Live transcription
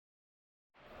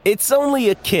It's only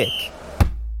a kick,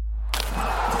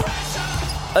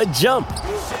 a jump,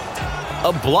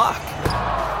 a block.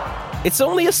 It's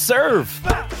only a serve.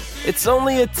 It's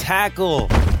only a tackle,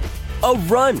 a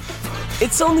run.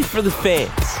 It's only for the fans.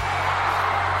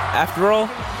 After all,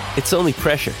 it's only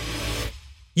pressure.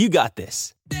 You got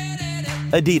this.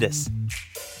 Adidas.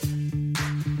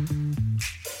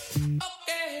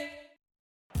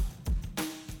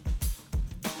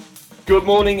 Good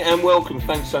morning and welcome.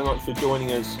 Thanks so much for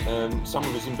joining us. Some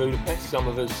of us in Budapest, some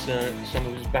of us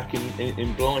back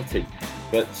in Blighty.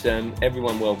 But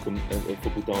everyone welcome at the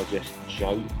Football Digest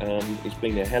show. It's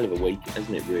been a hell of a week,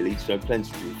 hasn't it, really? So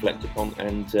plenty to reflect upon.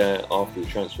 And after the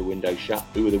transfer window shut,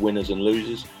 who were the winners and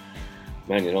losers?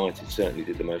 Man United certainly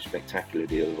did the most spectacular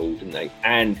deal of all, didn't they?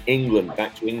 And England,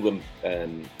 back to England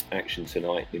action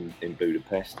tonight in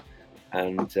Budapest.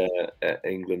 And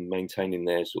England maintaining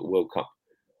their sort of World Cup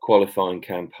qualifying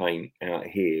campaign out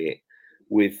here,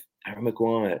 with Harry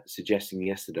Maguire suggesting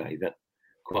yesterday that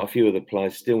quite a few of the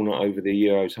players still not over the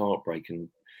Euros heartbreak, and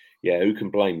who can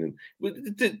blame them?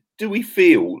 Do we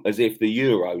feel as if the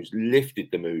Euros lifted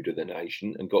the mood of the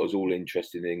nation and got us all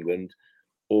interested in England,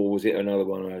 or was it another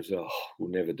one of those,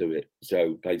 we'll never do it?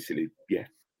 So basically,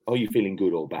 are you feeling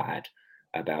good or bad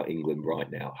about England right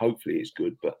now? Hopefully it's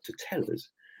good, but to tell us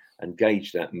and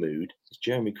gauge that mood is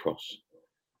Jeremy Cross,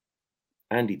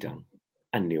 Andy Dunn,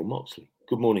 and Neil Moxley.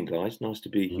 Good morning, guys. Nice to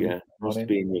be here. Nice to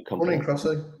be in your company. Morning,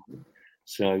 Crossy.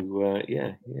 So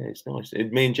it's nice.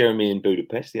 Me and Jeremy in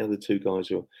Budapest. The other two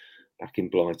guys are back in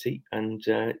Blighty, and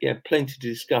plenty to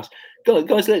discuss.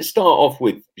 Guys, let's start off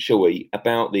with, shall we,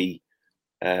 about the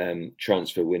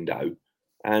transfer window.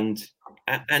 And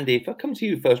Andy, if I come to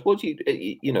you first, what do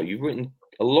you've written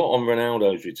a lot on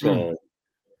Ronaldo's return.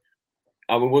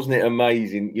 I mean, wasn't it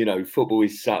amazing? Football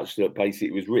is such that basically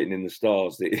it was written in the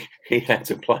stars that he had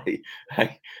to play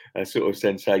a sort of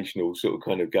sensational sort of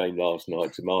kind of game last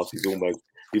night to Marty's almost,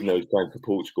 even though he's playing for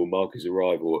Portugal, Marty's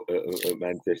arrival at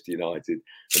Manchester United,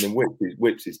 and then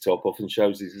whips his top off and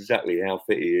shows us exactly how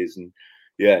fit he is. And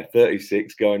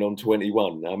 36 going on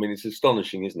 21. I mean, it's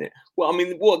astonishing, isn't it? Well, I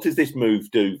mean, what does this move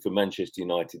do for Manchester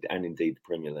United and indeed the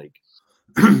Premier League?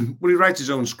 Well, he writes his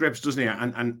own scripts, doesn't he?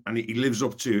 And he lives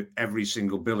up to every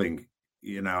single billing,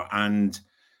 And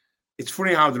it's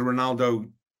funny how the Ronaldo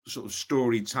sort of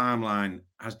story timeline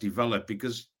has developed,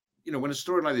 because, when a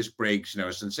story like this breaks,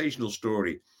 a sensational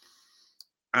story,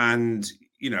 and,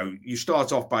 you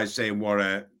start off by saying what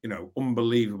a,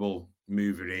 unbelievable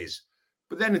move it is.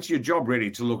 But then it's your job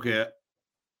really to look at,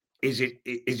 is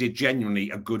it genuinely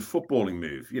a good footballing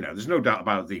move? There's no doubt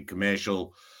about the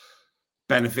commercial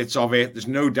benefits of it. There's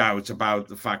no doubt about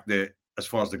the fact that, as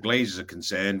far as the Glazers are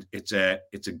concerned, it's a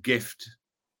gift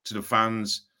to the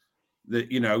fans that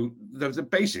that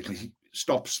basically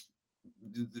stops.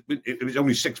 It was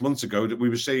only 6 months ago that we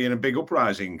were seeing a big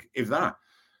uprising, if that.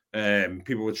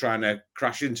 People were trying to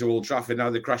crash into Old Trafford. Now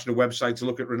they're crashing a website to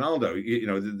look at Ronaldo.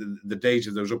 The days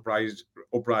of those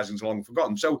uprisings are long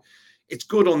forgotten. So it's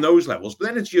good on those levels. But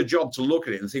then it's your job to look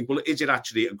at it and think, well, is it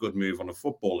actually a good move on a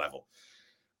football level?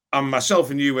 And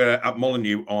myself and you were at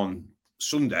Molineux on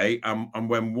Sunday, and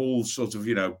when Wolves sort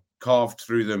of, carved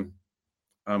through them,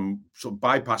 sort of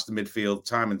bypassed the midfield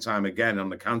time and time again on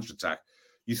the counter-attack,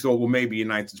 you thought, well, maybe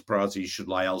United's priorities should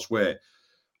lie elsewhere.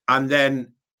 And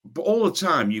then, but all the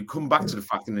time, you come back to the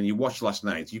fact, and then you watch last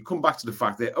night, you come back to the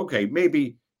fact that, okay,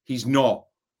 maybe he's not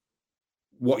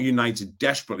what United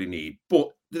desperately need, but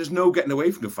there's no getting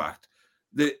away from the fact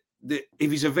that if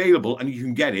he's available and you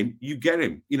can get him, you get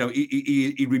him.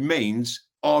 He remains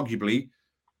arguably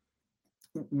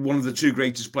one of the two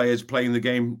greatest players playing the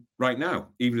game right now,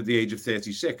 even at the age of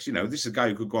 36. This is a guy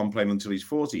who could go on playing until he's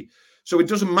 40. So it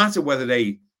doesn't matter whether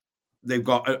they've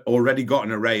already got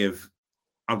an array of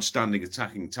outstanding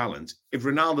attacking talent. If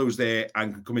Ronaldo's there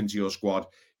and can come into your squad,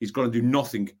 he's going to do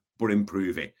nothing but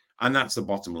improve it. And that's the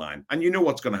bottom line. And you know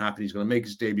what's going to happen. He's going to make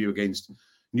his debut against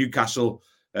Newcastle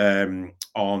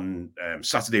on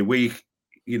Saturday week,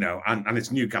 and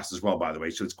it's Newcastle as well, by the way,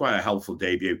 so it's quite a helpful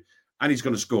debut, and he's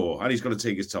going to score, and he's going to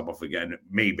take his top off again,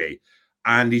 maybe,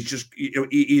 and he's just,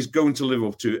 he's going to live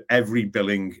up to every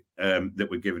billing that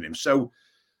we're giving him. So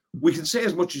we can say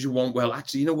as much as you want, well,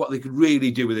 actually, you know what they could really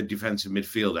do with a defensive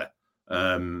midfielder,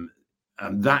 and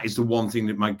that is the one thing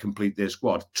that might complete their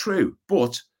squad. True,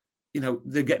 but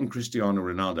they're getting Cristiano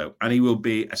Ronaldo, and he will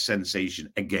be a sensation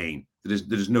again.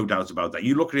 There's no doubt about that.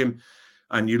 You look at him,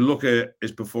 and you look at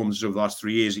his performances over the last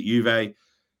 3 years at Juve,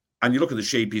 and you look at the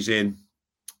shape he's in,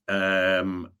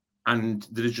 and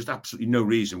there is just absolutely no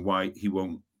reason why he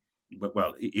won't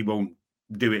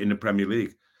do it in the Premier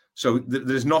League. So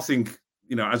there's nothing,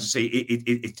 as I say,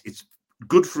 it's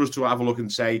good for us to have a look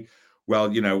and say,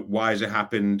 well, why has it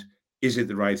happened? Is it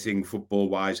the right thing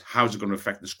football-wise? How's it going to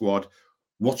affect the squad?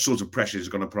 What sort of pressure is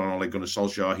going to put on Ole Gunnar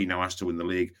Solskjaer? He now has to win the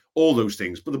league. All those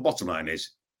things. But the bottom line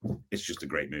is, it's just a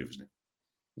great move, isn't it?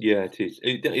 Yeah, it is.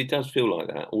 It does feel like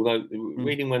that. Although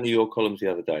reading one of your columns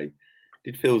the other day,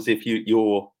 it feels as if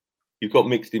you've got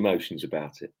mixed emotions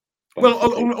about it. Well,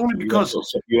 only because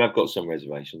you have got some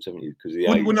reservations, haven't you? Because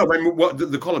no, I mean, what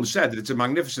the column said that it's a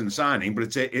magnificent signing,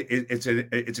 but it's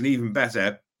an even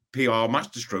better PR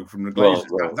masterstroke from the Glazers.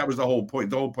 Right. That was the whole point.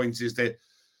 The whole point is that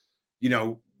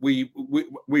we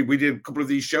did a couple of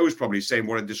these shows probably saying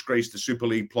what a disgrace the Super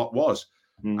League plot was,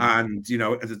 and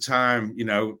at the time,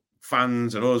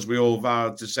 fans and us, we all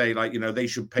vowed to say they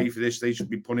should pay for this, they should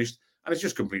be punished, and it's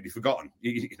just completely forgotten.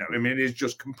 I mean, it is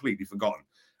just completely forgotten.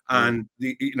 And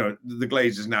the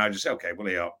Glazers now just say, okay, well,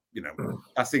 they are,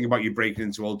 that thing about you breaking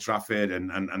into Old Trafford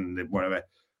and whatever,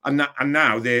 and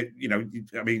now they,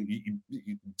 I mean,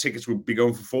 tickets would be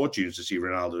going for fortunes to see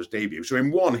Ronaldo's debut. So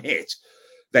in one hit,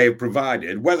 they have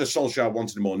provided, whether Solskjaer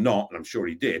wanted him or not, and I'm sure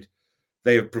he did,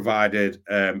 they have provided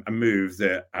a move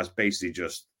that has basically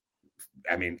just,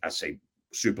 I mean, I say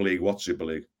Super League, what Super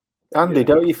League? Andy,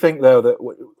 don't you think, though, that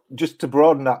just to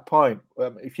broaden that point,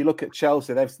 if you look at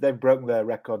Chelsea, they've broken their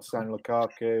record, signing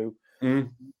Lukaku.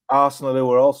 Arsenal, who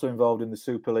were also involved in the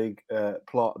Super League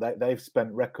plot, they've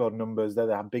spent record numbers. They're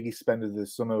the biggest spender of the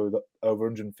summer with over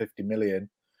 150 million,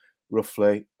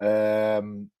 roughly.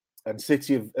 And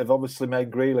City have obviously made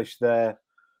Grealish the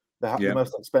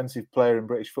most expensive player in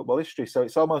British football history. So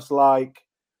it's almost like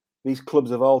these clubs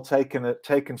have all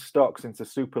taken stock since the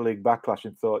Super League backlash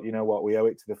and thought, you know what, we owe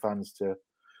it to the fans to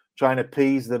try and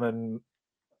appease them and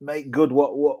make good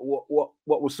what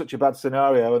was such a bad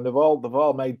scenario. And they've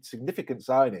all made significant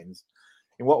signings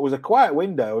in what was a quiet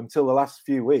window until the last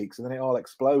few weeks, and then it all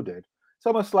exploded. It's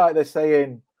almost like they're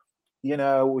saying,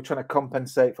 we're trying to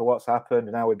compensate for what's happened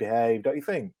and how we behave. Don't you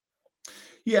think?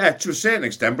 Yeah, to a certain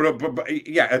extent, but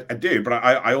yeah, I do. But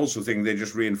I also think they're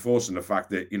just reinforcing the fact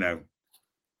that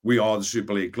we are the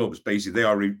Super League clubs. Basically, they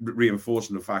are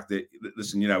reinforcing the fact that,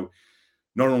 listen,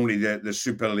 not only the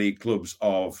Super League clubs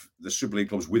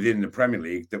within the Premier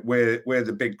League, that we're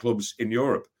the big clubs in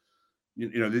Europe.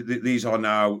 These are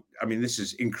now, I mean, this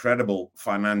is incredible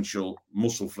financial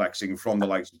muscle flexing from the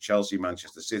likes of Chelsea,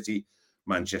 Manchester City,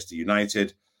 Manchester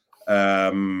United.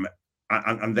 And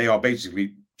they are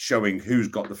basically showing who's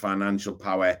got the financial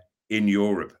power in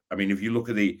Europe. I mean, if you look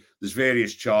at there's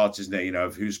various charts, isn't there,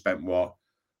 of who spent what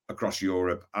across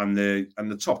Europe, and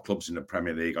the top clubs in the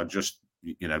Premier League are just,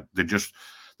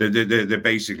 they're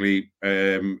basically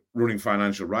running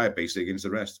financial riot basically against the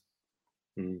rest.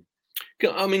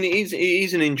 I mean, it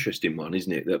is an interesting one,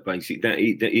 isn't it? That basically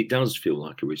that it does feel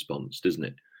like a response, doesn't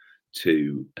it,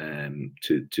 to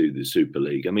the Super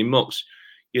League? I mean, Mox,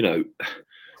 do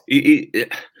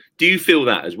you feel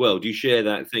that as well? Do you share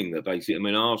that thing that basically, I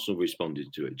mean, Arsenal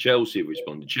responded to it, Chelsea have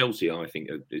responded. Chelsea, I think,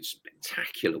 it's a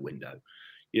spectacular window.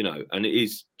 And it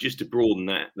is, just to broaden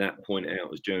that point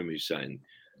out, as Jeremy was saying,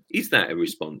 is that a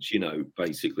response,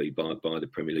 basically by the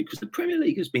Premier League? Because the Premier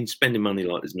League has been spending money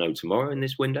like there's no tomorrow in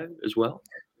this window as well.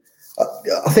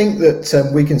 I think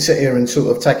that we can sit here and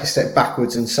sort of take a step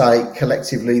backwards and say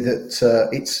collectively that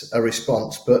it's a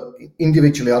response, but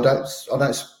individually, I don't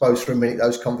suppose for a minute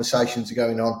those conversations are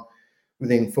going on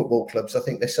within football clubs. I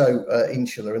think they're so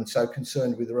insular and so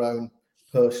concerned with their own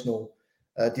personal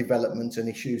development and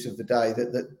issues of the day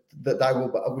that they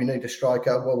will. We need a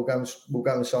striker. Well, we'll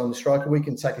go and sign the striker. We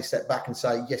can take a step back and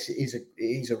say yes, it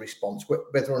is a response.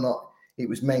 Whether or not it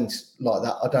was meant like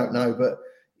that, I don't know. But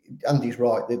Andy's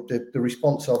right. The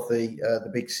response of the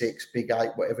Big Six, Big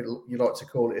Eight, whatever you like to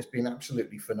call it, has been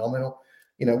absolutely phenomenal.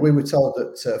 We were told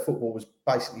that football was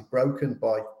basically broken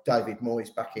by David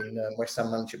Moyes back in West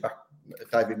Ham manager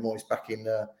David Moyes back in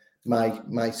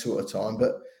May sort of time,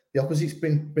 but the opposite's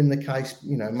been the case.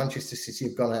 Manchester City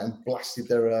have gone out and blasted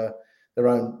their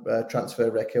own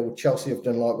transfer record. Chelsea have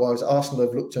done likewise. Arsenal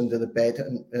have looked under the bed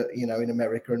and in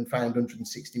America and found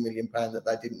 £160 million that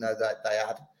they didn't know that they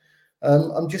had.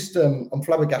 I'm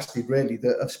flabbergasted really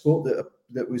that a sport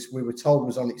that we were told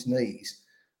was on its knees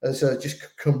has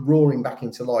just come roaring back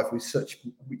into life with such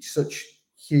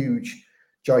huge,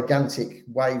 gigantic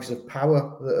waves of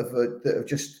power that have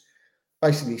just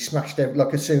basically smashed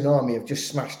like a tsunami, have just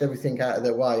smashed everything out of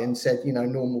their way and said,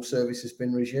 normal service has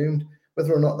been resumed.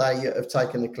 Whether or not they have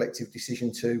taken a collective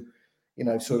decision to,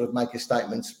 sort of make a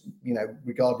statement,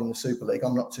 regarding the Super League,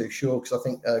 I'm not too sure, because I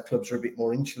think clubs are a bit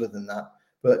more insular than that.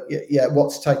 But yeah,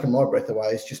 what's taken my breath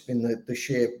away has just been the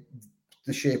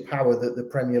sheer power that the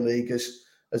Premier League has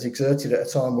exerted at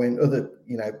a time when other,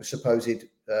 supposed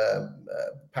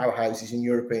powerhouses in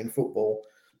European football,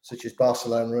 such as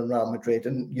Barcelona and Real Madrid,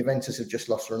 and Juventus have just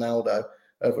lost Ronaldo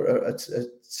over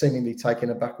seemingly taking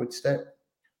a backward step.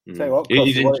 Tell you what,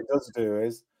 Costa, what it does do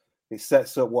is it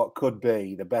sets up what could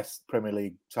be the best Premier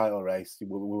League title race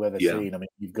we've ever seen. I mean,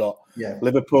 you've got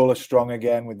Liverpool are strong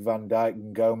again with Van Dijk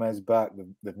and Gomez back.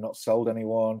 They've not sold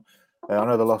anyone. I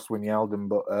know they lost Wijnaldum,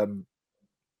 but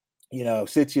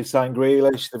City have signed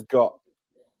Grealish. They've got,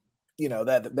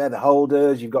 they're the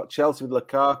holders. You've got Chelsea with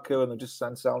Lukaku, and they've just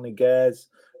signed Saul Niguez,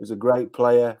 who's a great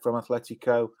player from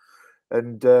Atletico.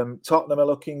 And Tottenham are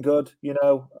looking good,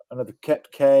 and they've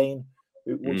kept Kane,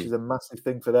 which is a massive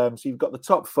thing for them. So you've got the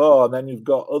top four, and then you've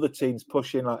got other teams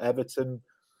pushing, like Everton,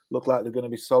 look like they're going to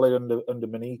be solid under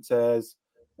Benitez.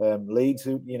 Leeds,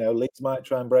 Leeds might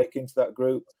try and break into that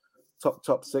group.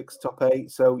 Top 6, top 8.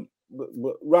 So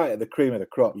right at the cream of the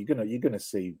crop, you're gonna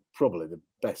see probably the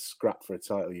best scrap for a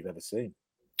title you've ever seen.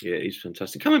 Yeah, it's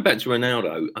fantastic. Coming back to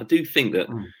Ronaldo, I do think that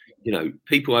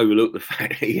people overlook the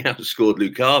fact that he outscored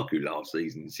Lukaku last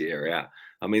season in Serie A.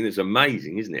 I mean, it's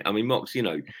amazing, isn't it? I mean, Mox,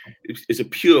 as a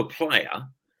pure player,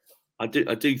 I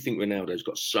do think Ronaldo's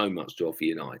got so much to offer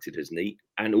United, hasn't he?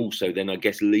 And also then I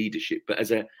guess leadership. But as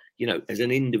an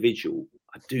individual,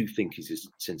 I do think he's a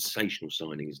sensational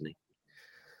signing, isn't he?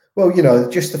 Well,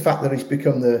 just the fact that he's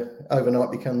overnight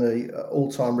become the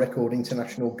all-time record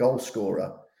international goal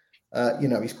scorer.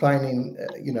 He's playing in,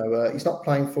 he's not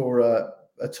playing for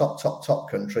a top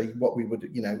country. What we would,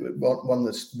 one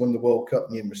that's won the World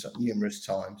Cup numerous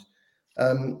times.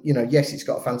 Yes, it's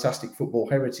got a fantastic football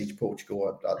heritage,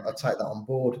 Portugal. I take that on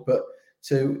board, but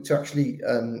to actually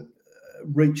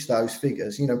reach those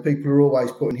figures, people are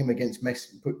always putting him against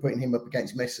Messi, putting him up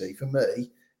against Messi. For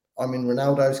me, I'm in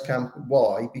Ronaldo's camp.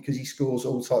 Why? Because he scores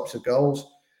all types of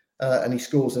goals, and he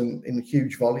scores them in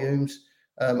huge volumes.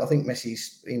 I think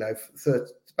Messi's,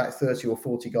 about 30 or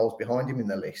 40 goals behind him in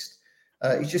the list.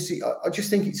 I just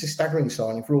think it's a staggering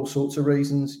signing for all sorts of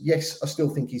reasons. Yes, I still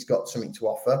think he's got something to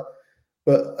offer,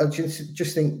 but I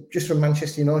just think, just from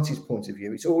Manchester United's point of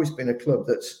view, it's always been a club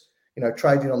that's,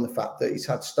 traded on the fact that it's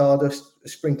had a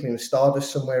sprinkling of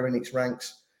stardust somewhere in its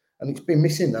ranks, and it's been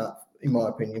missing that, in my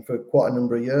opinion, for quite a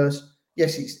number of years.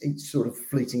 Yes, it's sort of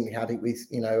fleetingly had it with,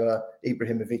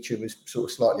 Ibrahimovic, who was sort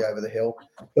of slightly over the hill.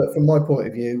 But from my point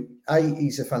of view, A,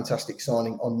 he's a fantastic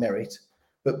signing on merit.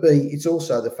 But B, it's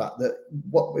also the fact that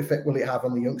what effect will it have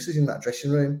on the youngsters in that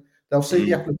dressing room? They'll see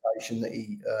the application that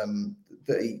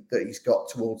he's got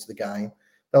towards the game.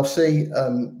 They'll see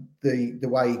the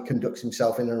way he conducts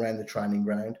himself in and around the training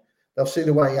ground. They'll see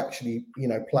the way he actually,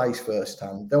 plays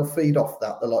firsthand. They'll feed off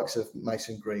that, the likes of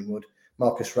Mason Greenwood,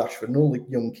 Marcus Rashford, and all the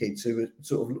young kids who are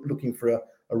sort of looking for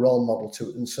a role model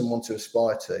and someone to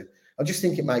aspire to. I just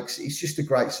think it's just a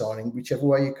great signing, whichever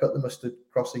way you cut the mustard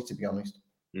crossy, to be honest.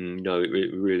 No,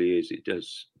 it really is. It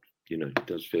does, it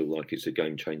does feel like it's a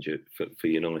game changer for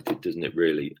United, doesn't it?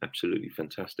 Really, absolutely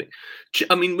fantastic.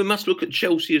 I mean, we must look at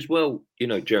Chelsea as well,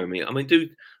 Jeremy. I mean,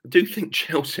 I do think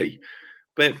Chelsea,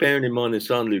 bearing in mind the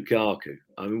son Lukaku,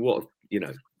 I mean, what,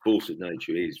 force of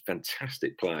nature, he's a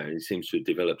fantastic player. He seems to have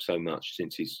developed so much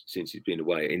since he's been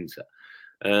away at Inter.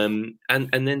 And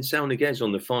then Saul Niguez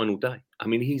on the final day. I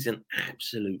mean, he's an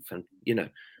absolute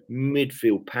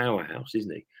midfield powerhouse,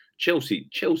 isn't he?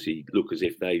 Chelsea look as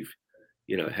if they've,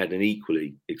 had an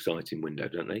equally exciting window,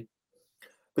 don't they?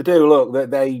 They do. Look,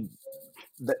 the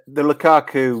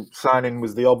Lukaku signing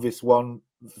was the obvious one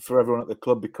for everyone at the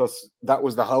club because that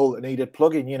was the hole that needed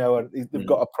plugging. And they've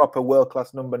got a proper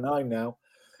world-class number 9 now,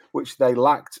 which they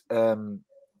lacked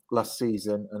last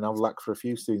season and have lacked for a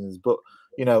few seasons. But,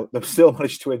 they've still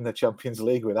managed to win the Champions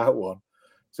League without one.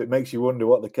 So it makes you wonder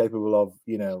what they're capable of,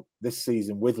 this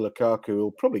season with Lukaku,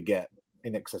 who'll probably get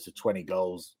in excess of 20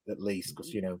 goals at least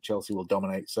because, Chelsea will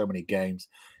dominate so many games.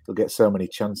 He'll get so many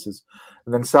chances.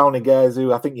 And then Saul Niguez,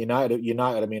 who I think United,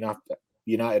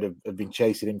 United have been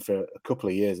chasing him for a couple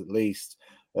of years at least.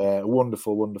 A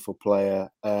wonderful, wonderful player.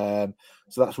 So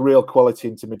that's real quality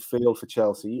into midfield for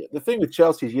Chelsea. The thing with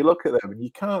Chelsea is you look at them and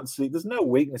you can't see, there's no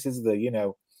weakness, is there?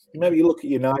 Maybe you look at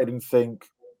United and think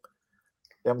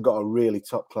they haven't got a really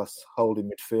top-class holding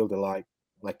midfielder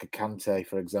like a Kante,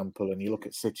 for example, and you look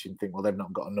at City and think, well, they've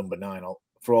not got a number 9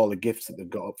 for all the gifts that they've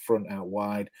got up front, out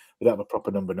wide. They don't have a proper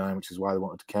number 9, which is why they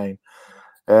wanted Kane.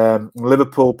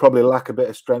 Liverpool probably lack a bit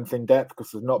of strength in depth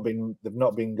because they've not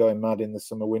been going mad in the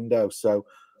summer window. So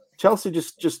Chelsea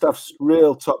just have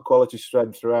real top quality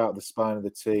strength throughout the spine of the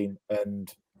team,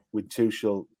 and with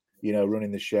Tuchel,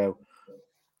 running the show.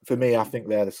 For me, I think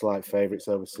they're the slight favourites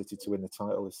over City to win the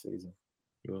title this season.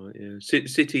 Right, yeah.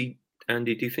 City,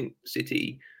 Andy, do you think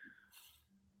City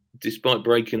despite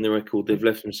breaking the record, they've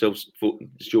left themselves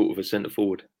short of a centre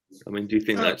forward. I mean, do you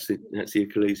think that's the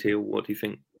Achilles heel? What do you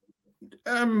think?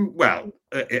 Well,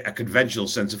 a conventional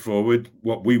centre forward,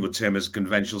 what we would term as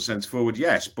conventional centre forward,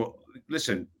 yes. But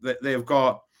listen, they've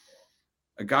got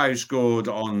a guy who scored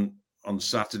on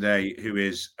Saturday, who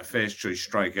is a first choice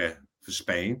striker for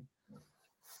Spain.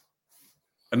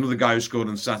 Another guy who scored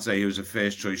on Saturday, who was a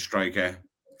first choice striker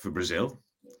for Brazil.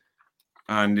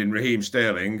 And in Raheem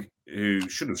Sterling, who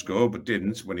should have scored but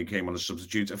didn't when he came on as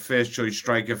substitute, a first choice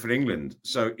striker for England.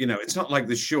 So, it's not like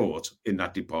they're short in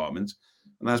that department.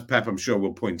 And as Pep, I'm sure,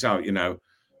 will point out,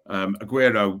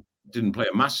 Aguero didn't play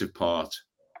a massive part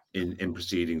in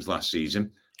proceedings last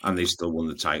season, and they still won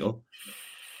the title.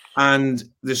 And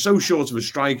they're so short of a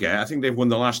striker. I think they've won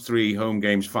the last 3 home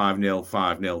games 5-0,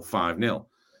 5-0,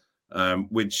 5-0,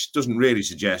 which doesn't really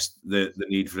suggest the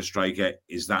need for a striker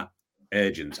is that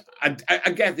urgent. I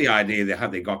get the idea that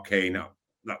had they got Kane,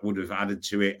 that would have added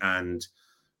to it, and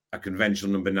a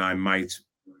conventional number 9 might,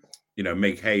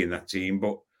 make hay in that team.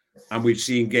 And we've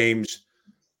seen games,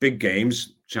 big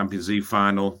games, Champions League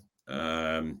final,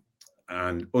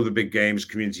 and other big games,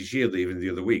 Community Shield, even the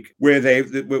other week, where they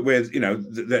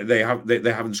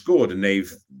haven't scored and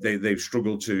they've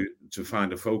struggled to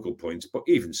find a focal point. But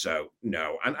even so,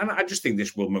 no. And I just think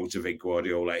this will motivate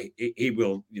Guardiola. He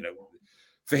will,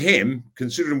 for him,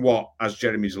 considering what, as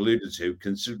Jeremy's alluded to,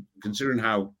 considering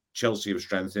how Chelsea have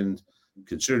strengthened,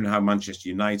 considering how Manchester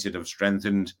United have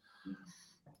strengthened,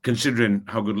 considering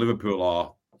how good Liverpool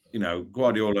are,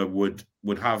 Guardiola would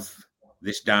have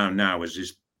this down now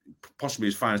as possibly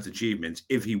his finest achievement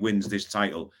if he wins this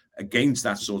title against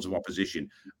that sort of opposition,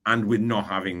 and with not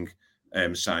having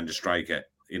signed a striker.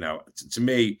 To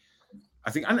me,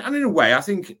 I think, and in a way, I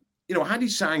think, had he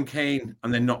signed Kane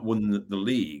and then not won the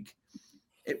league,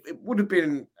 it would have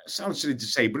been, sounds silly to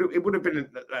say, but it would have been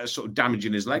a sort of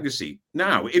damaging his legacy.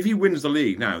 Now, if he wins the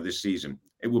league now this season,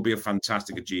 it will be a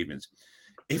fantastic achievement.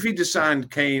 If he'd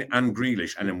signed Kane and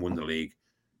Grealish and then won the league,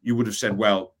 you would have said,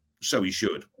 well, so he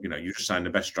should. You just signed the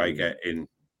best striker in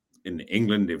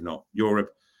England, if not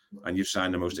Europe, and you've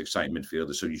signed the most exciting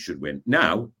midfielder, so you should win.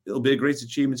 Now, it'll be a great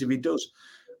achievement if he does.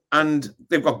 And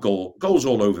they've got goals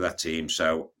all over that team.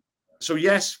 So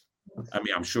yes, I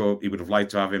mean, I'm sure he would have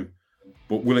liked to have him,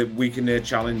 but will it weaken their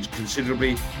challenge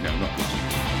considerably? No, not this year.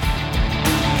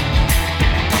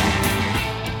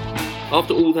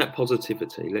 After all that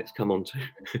positivity, let's come on to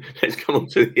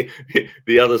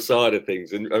the other side of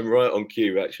things. And right on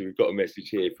cue, actually, we've got a message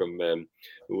here from,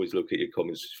 always look at your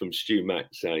comments, from Stu Mack,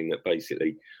 saying that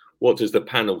basically, what does the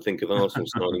panel think of Arsenal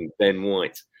signing Ben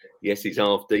White? Yes, he's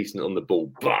half decent on the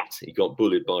ball, but he got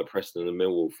bullied by Preston and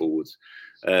Millwall forwards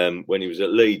when he was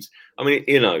at Leeds. I mean,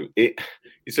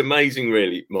 it's amazing,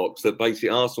 really, Mox, that basically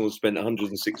Arsenal spent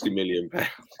 £160 million.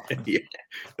 Yeah,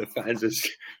 the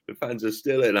fans are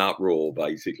still in uproar.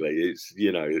 Basically, it's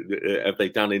have they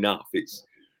done enough? It's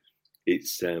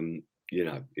going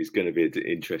to be an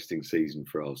interesting season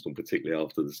for Arsenal, particularly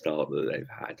after the start that they've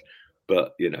had.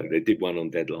 But, they did one on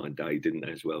deadline day, didn't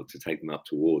they, as well, to take them up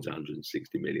towards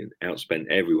 160 million, outspent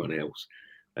everyone else.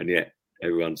 And yet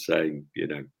everyone's saying,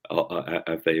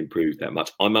 have they improved that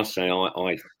much? I must say,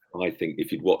 I think if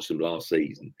you'd watched them last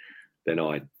season, then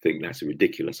I think that's a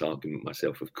ridiculous argument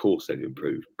myself. Of course they've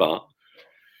improved. But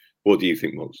what do you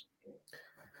think, Mogs?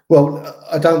 Well,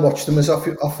 I don't watch them as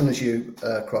often as you,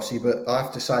 Crossy, but I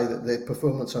have to say that the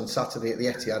performance on Saturday at the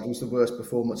Etihad was the worst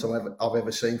performance I've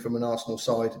ever seen from an Arsenal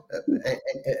side at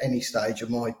any stage of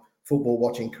my football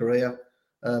watching career.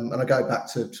 And I go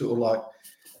back to sort of like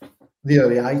the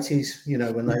early 80s,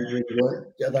 when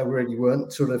they really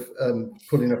weren't sort of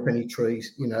putting up any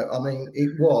trees. I mean,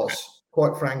 it was,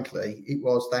 quite frankly,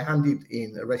 they handed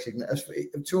in a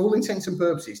resignation. To all intents and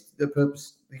purposes,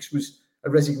 this was a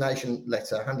resignation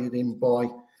letter handed in by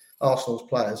Arsenal's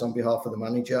players on behalf of the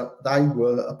manager. They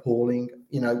were appalling.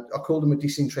 I called them a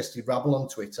disinterested rabble on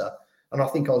Twitter, and I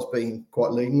think I was being quite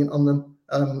lenient on them.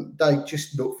 They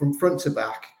just looked from front to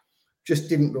back, just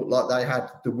didn't look like they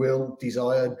had the will,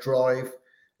 desire, drive,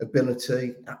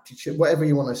 ability, aptitude, whatever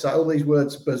you want to say. All these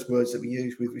buzzwords that we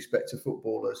use with respect to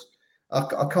footballers.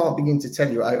 I can't begin to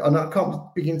tell you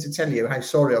how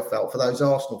sorry I felt for those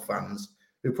Arsenal fans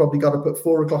who probably got up at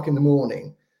 4 o'clock in the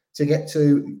morning to get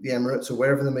to the Emirates or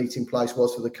wherever the meeting place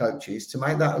was for the coaches, to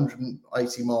make that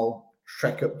 180-mile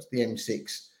trek up to the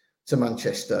M6 to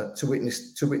Manchester to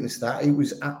witness that. It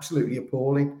was absolutely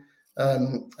appalling.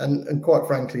 And quite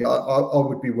frankly, I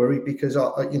would be worried because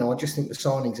I just think the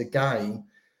signings again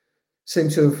seem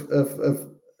to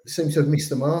have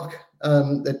missed the mark.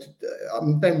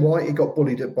 Ben White, he got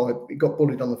bullied on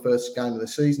the first game of the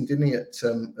season, didn't he? At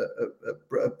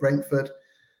Brentford.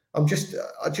 I just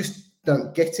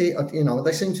don't get it.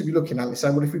 They seem to be looking at it and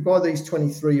saying, well, if we buy these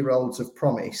 23-year-olds of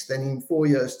promise, then in 4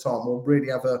 years' time we'll really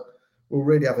have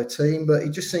a team. But it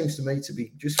just seems to me to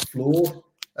be just flawed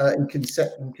in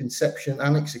conception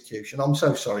and execution. I'm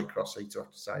so sorry, Crossy, to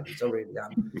have to say this. I really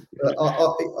am. But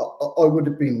I would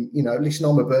have been, listen,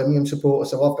 I'm a Birmingham supporter,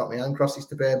 so I've got my own crosses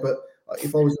to bear. But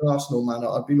if I was an Arsenal man,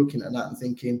 I'd be looking at that and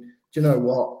thinking, do you know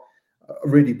what? I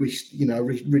really wish,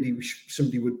 really wish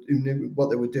somebody who knew what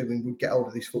they were doing would get hold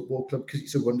of this football club, because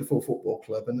it's a wonderful football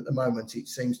club, and at the moment it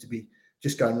seems to be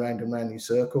just going round and round in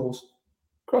circles.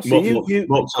 Crossy,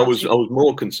 I was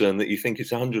more concerned that you think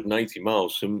it's 180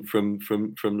 miles from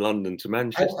London to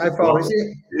Manchester. How far is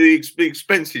it? The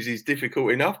expenses is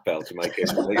difficult enough, pal, to make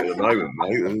ends meet at the moment,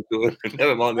 mate.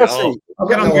 Never mind Crossy,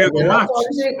 get on Google Maps.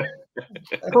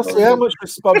 Crossy, how much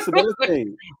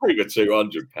responsibility? Over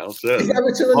 £200, certainly. Is it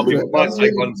over 200? Might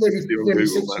take one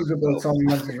to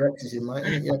time Rex's in,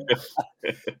 mate.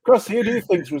 Yeah. Crossy, who do you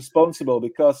think's responsible?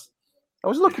 Because I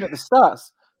was looking at the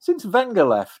stats. Since Wenger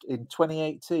left in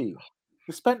 2018,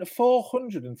 we spent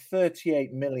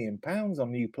 £438 million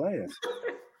on new players.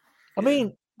 I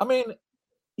mean,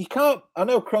 you can't. I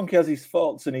know Kroenke has his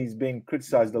faults and he's been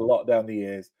criticised a lot down the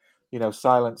years.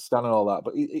 Silent Stan and all that.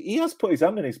 But he has put his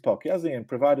hand in his pocket, hasn't he, and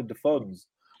provided the funds.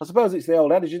 I suppose it's the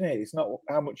old adage, isn't it? It's not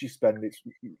how much you spend; it's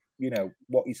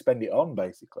what you spend it on,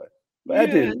 basically. But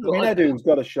Edu's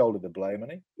got to shoulder the blame,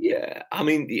 hasn't he? Yeah, I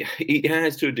mean, he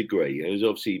has to a degree. He's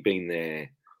obviously been there.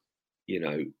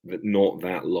 Not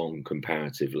that long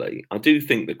comparatively. I do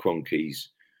think the Kroenkes,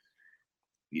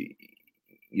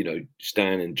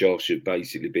 Stan and Josh have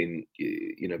basically been,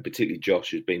 particularly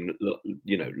Josh has been,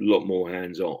 a lot more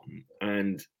hands-on.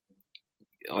 And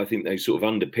I think they sort of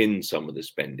underpinned some of the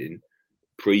spending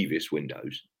previous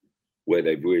windows where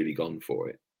they've really gone for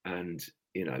it. And,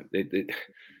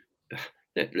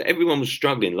 everyone was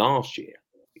struggling last year.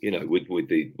 With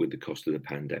the cost of the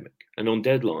pandemic, and on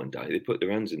deadline day, they put their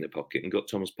hands in their pocket and got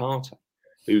Thomas Partey,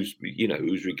 who's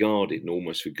regarded and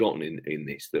almost forgotten in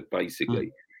this. That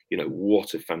basically,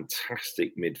 what a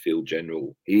fantastic midfield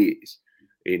general he is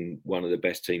in one of the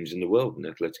best teams in the world,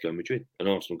 in Atletico Madrid, and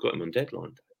Arsenal got him on deadline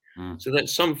day. So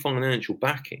that's some financial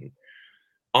backing.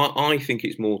 I think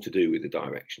it's more to do with the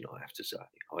direction. I have to say,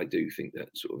 I do think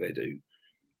that sort of Edu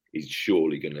is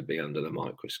surely going to be under the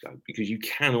microscope, because you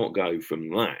cannot go from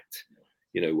that,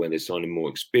 when they're signing more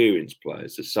experienced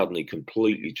players, to suddenly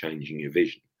completely changing your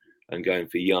vision and going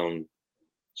for young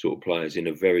sort of players in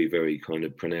a very, very kind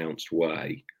of pronounced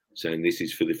way, saying this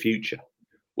is for the future.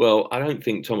 Well, I don't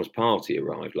think Thomas Partey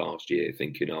arrived last year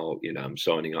thinking, I'm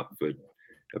signing up for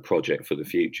a project for the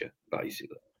future,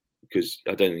 basically, because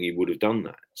I don't think he would have done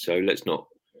that. So let's not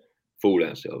fool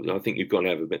ourselves. I think you've got to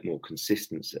have a bit more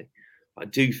consistency. I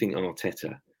do think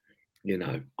Arteta,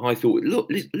 I thought,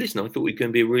 listen, I thought he was going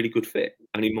to be a really good fit,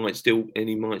 and he might still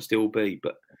be,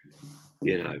 but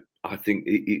I think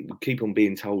it will keep on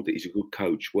being told that he's a good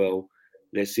coach. Well,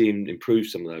 let's see him improve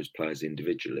some of those players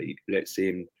individually. Let's see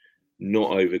him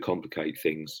not overcomplicate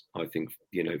things. I think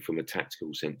from a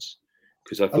tactical sense,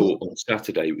 because I thought on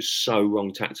Saturday it was so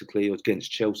wrong tactically.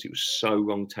 Against Chelsea, it was so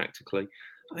wrong tactically.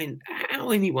 I mean,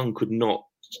 how anyone could not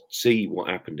see what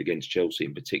happened against Chelsea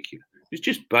in particular? It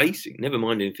was just basic, never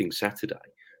mind anything Saturday,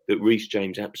 that Reece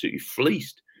James absolutely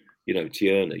fleeced,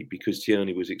 Tierney, because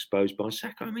Tierney was exposed by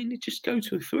Saka. I mean, it just go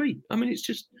to a 3. I mean, it's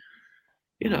just,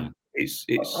 it's.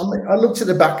 I looked at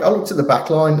the back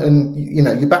line, and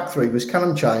your back 3 was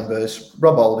Callum Chambers,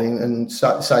 Rob Holding, and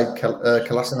Said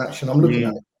Kolasinac. And I'm looking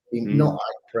at it, not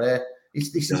a prayer.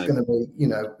 This is going to be,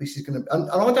 this is going to,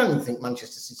 and I don't even think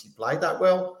Manchester City played that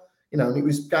well. And it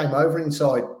was game over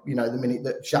inside, the minute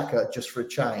that Xhaka, just for a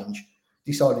change,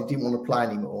 decided he didn't want to play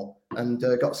anymore and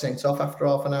got sent off after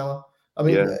half an hour. I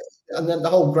mean, and then the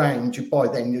whole ground, by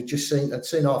then, I'd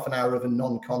seen half an hour of a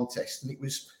non-contest, and it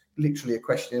was literally a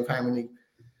question of how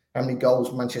many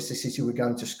goals Manchester City were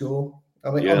going to score. I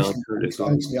mean,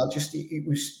 honestly, it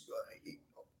was.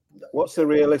 What's the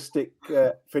realistic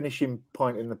finishing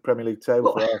point in the Premier League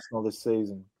table for Arsenal this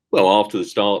season? Well, after the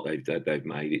start they've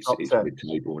made, it's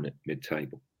mid-table, isn't it?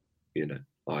 Mid-table,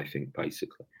 I think,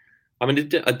 basically. I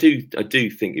mean, I do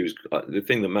think it was the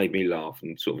thing that made me laugh,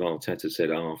 and sort of Arteta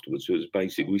said afterwards, was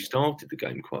basically we started the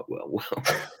game quite well. Well,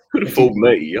 could have fooled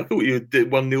me. I thought you were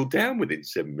 1-0 down within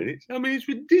 7 minutes. I mean, it's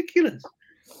ridiculous.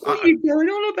 What are you going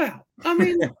on about? I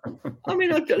mean,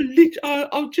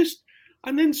 I just,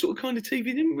 and then sort of kind of TV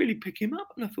didn't really pick him up,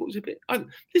 and I thought it was a bit. I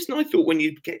thought when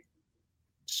you get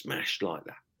smashed like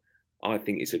that, I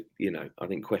think it's I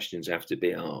think questions have to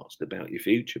be asked about your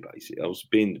future, basically. I was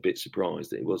being a bit surprised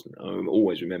that it wasn't. I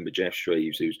always remember Jeff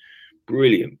Shreves, who's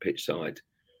brilliant pitch side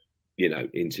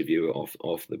interview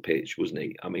off the pitch, wasn't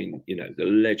he? I mean, the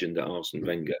legend that Arsene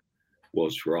Wenger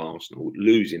was for Arsenal,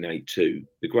 losing 8-2,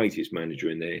 the greatest manager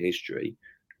in their history,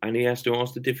 and he has to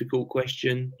ask the difficult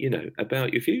question,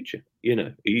 about your future.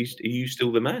 Are you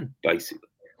still the man, basically?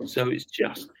 So it's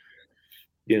just,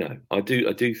 I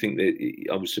do think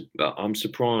that I'm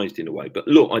surprised in a way, but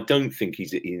look, I don't think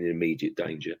he's in immediate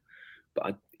danger, but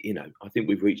I think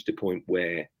we've reached a point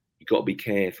where you've got to be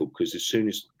careful, because as soon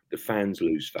as the fans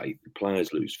lose faith, the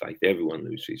players lose faith, everyone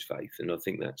loses faith, and I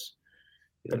think that's.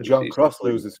 And John Cross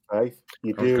loses faith.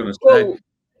 You do. Well,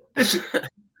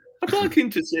 I'd like him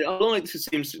to see. I'd like to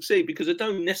see him succeed, because I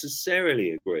don't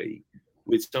necessarily agree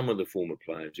with some of the former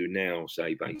players who now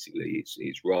say basically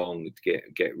it's wrong to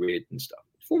get rid and stuff.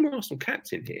 Former Arsenal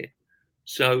captain here,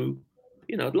 so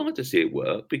I'd like to see it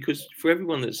work, because for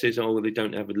everyone that says, oh, well, they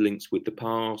don't have links with the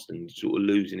past and sort of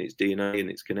losing its DNA and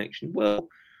its connection, well,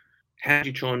 how do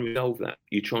you try and resolve that?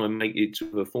 You try and make it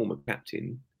sort of a former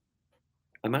captain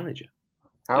a manager.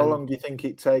 How long do you think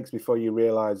it takes before you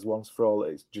realise once for all that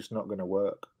it's just not going to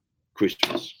work?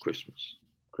 Christmas.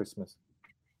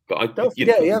 But don't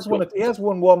forget, he has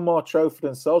won one more trophy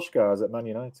than Solskjaer has at Man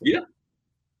United.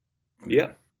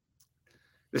 Yeah.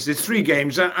 This is 3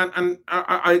 games, and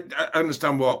I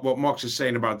understand what Mox is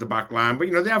saying about the back line,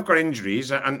 but they have got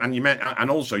injuries, and you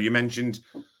mentioned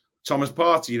Thomas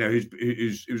Partey,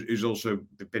 who's also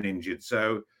been injured.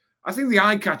 So I think the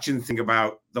eye-catching thing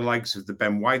about the likes of the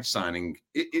Ben White signing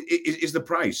is the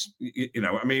price.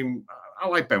 I mean, I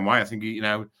like Ben White. I think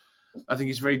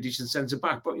he's a very decent centre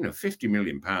back, but £50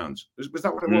 million was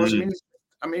that what it was?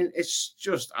 I mean, it's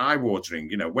just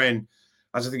eye-watering. When,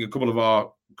 as I think a couple of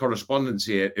our correspondents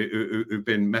here who've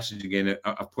been messaging in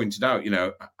have pointed out,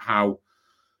 how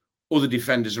other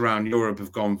defenders around Europe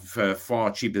have gone for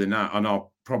far cheaper than that and are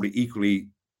probably equally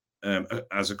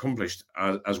as accomplished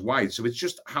as White. So it's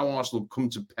just how Arsenal come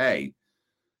to pay,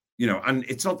 and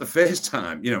it's not the first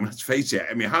time, let's face it.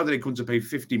 I mean, how did they come to pay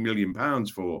 £50 million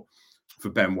for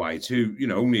Ben White, who,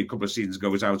 only a couple of seasons ago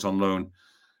was out on loan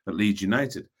at Leeds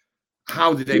United?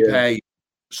 How did they pay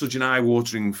such an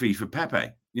eye-watering fee for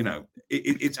Pepe?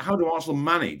 It's how do Arsenal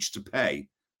manage to pay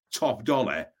top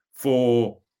dollar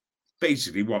for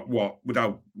basically what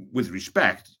with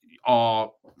respect,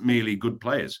 are merely good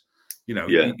players?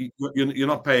 You're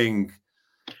not paying.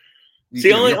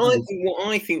 See,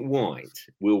 I think White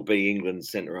will be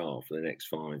England's centre half for the next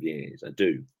 5 years. I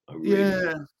do. I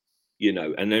really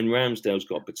do. And then Ramsdale's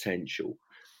got potential.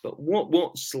 But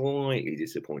what slightly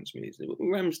disappoints me is that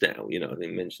Ramsdale, I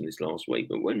think I mentioned this last week,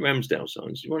 but when Ramsdale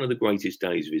signs, it's one of the greatest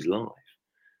days of his life.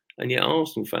 And yet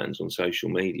Arsenal fans on social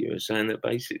media are saying that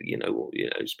basically,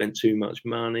 spent too much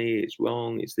money, it's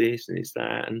wrong, it's this and it's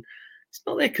that. And it's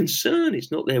not their concern,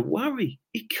 it's not their worry.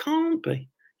 It can't be.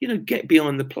 Get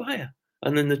behind the player.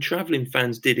 And then the travelling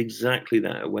fans did exactly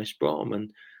that at West Brom.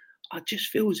 And I just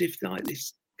feel as if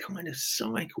this kind of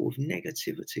cycle of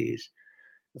negativity is.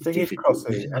 The thing is,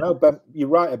 Crossy, I know you're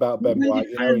right about Ben White.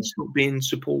 Fans not being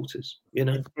supporters, In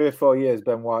 3 or 4 years,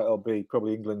 Ben White will be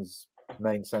probably England's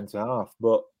main centre half.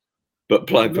 But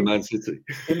playing for Man City.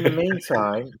 In the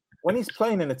meantime, when he's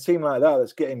playing in a team like that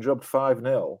that's getting drubbed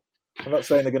 5-0, I'm not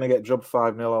saying they're going to get drubbed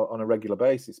 5-0 on a regular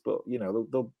basis, but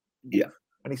they'll.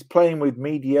 And he's playing with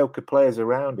mediocre players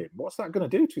around him. What's that going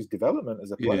to do to his development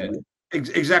as a player? Yeah,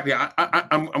 exactly.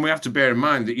 And we have to bear in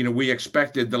mind that we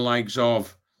expected the likes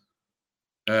of.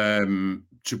 2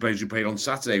 players who played on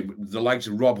Saturday, the likes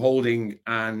of Rob Holding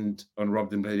and Rob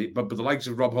didn't play, but the likes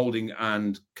of Rob Holding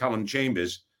and Callum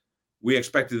Chambers, we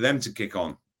expected them to kick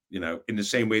on, in the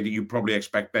same way that you probably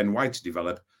expect Ben White to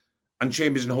develop. And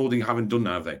Chambers and Holding haven't done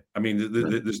that, have they? I mean,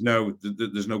 there's no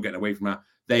getting away from that.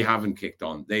 They haven't kicked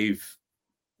on. They've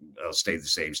stayed the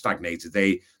same, stagnated.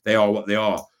 They are what they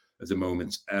are at the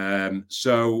moment.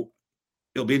 So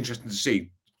it'll be interesting to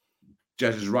see.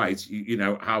 Jez is right,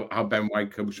 how Ben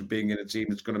White comes from being in a team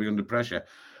that's going to be under pressure.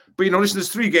 But, listen,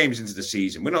 there's 3 games into the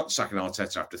season. We're not sacking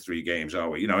Arteta after 3 games, are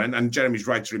we? And Jeremy's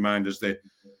right to remind us that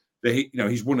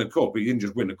he's won a cup. He didn't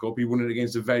just win a cup. He won it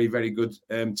against a very, very good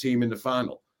team in the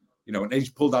final, and he's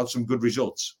pulled out some good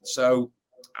results. So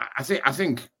I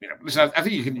think listen, I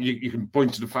think you can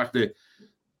point to the fact that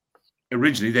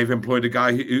originally they've employed a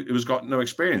guy who has got no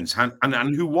experience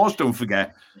and who was, don't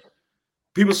forget,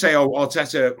 people say, oh,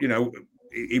 Arteta,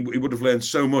 he would have learned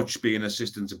so much being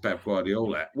assistant to Pep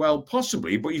Guardiola. Well,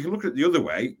 possibly, but you can look at it the other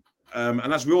way.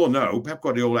 And as we all know, Pep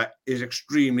Guardiola is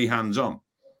extremely hands-on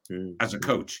as a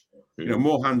coach.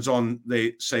 More hands-on,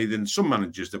 they say, than some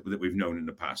managers that we've known in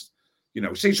the past.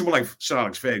 Say someone like Sir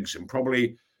Alex Ferguson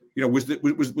probably, was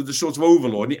the sort of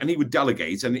overlord, and he would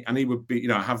delegate, and he would be,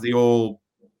 have the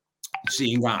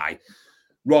all-seeing eye.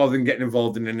 rather than getting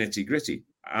involved in the nitty-gritty.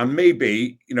 And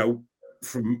maybe,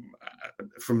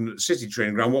 from the City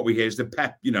training ground, what we hear is the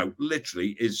Pep,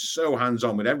 literally is so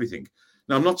hands-on with everything.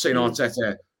 Now, I'm not saying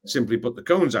Arteta simply put the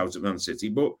cones out at Man City,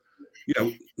 but,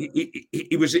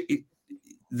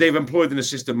 they've employed an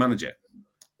assistant manager.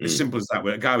 As simple as that,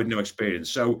 with a guy with no experience.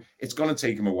 So it's going to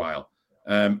take him a while.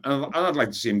 And I'd like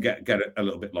to see him get a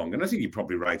little bit longer. And I think you're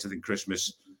probably right. I think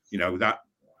Christmas, that,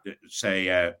 say,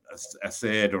 a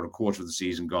third or a quarter of the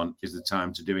season gone is the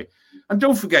time to do it. And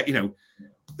don't forget,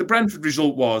 the Brentford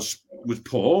result was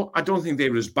poor. I don't think they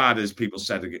were as bad as people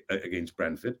said against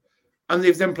Brentford. And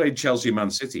they've then played Chelsea and Man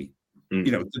City.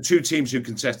 The two teams who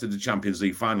contested the Champions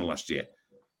League final last year.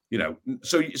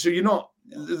 So you're not.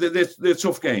 They're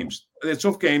tough games. They're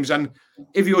tough games, and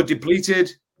if you're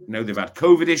depleted, they've had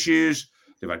COVID issues.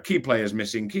 They've had key players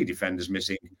missing, key defenders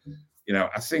missing.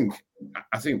 I think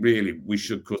really we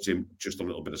should cut him just a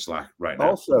little bit of slack right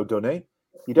now. Also, Dunny,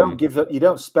 you don't give a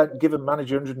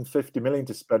manager 150 million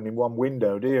to spend in one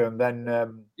window, do you? And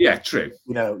then true.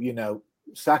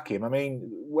 Sack him. I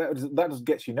mean, that just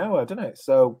gets you nowhere, doesn't it?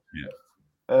 So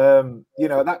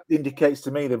that indicates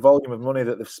to me the volume of money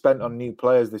that they've spent on new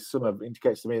players this summer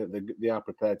indicates to me that they are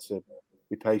prepared to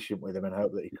be patient with him and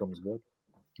hope that he comes good.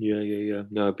 Yeah.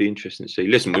 No, it'd be interesting to see.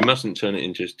 Listen, we mustn't turn it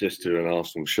into just to an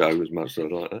Arsenal show as much as I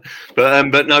like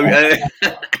that. But no,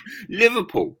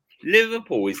 Liverpool.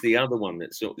 Liverpool is the other one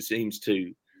that sort of seems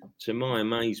to my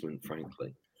amazement,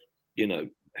 frankly,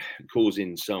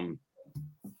 causing some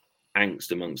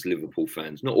angst amongst Liverpool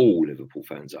fans. Not all Liverpool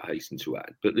fans, I hasten to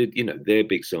add, but their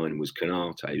big signing was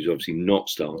Konate, who's obviously not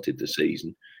started the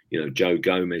season. Joe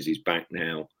Gomez is back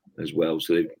now as well,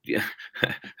 so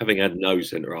having had no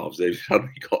centre halves, they've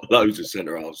suddenly got loads of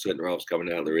centre halves coming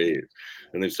out of their ears,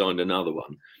 and they've signed another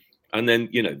one. And then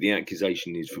the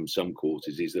accusation is from some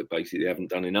quarters is that basically they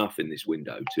haven't done enough in this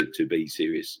window to be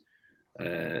serious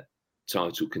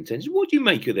title contenders. What do you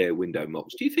make of their window,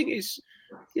 Mox? Do you think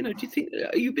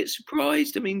are you a bit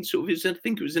surprised? I mean, I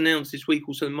think it was announced this week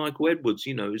also Michael Edwards,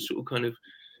 is sort of kind of,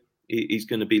 he's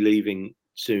going to be leaving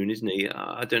soon, isn't he?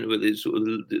 I don't know whether it's sort of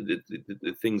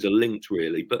the things are linked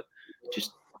really, but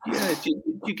just, do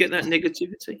you get that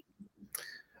negativity?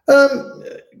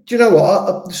 Do you know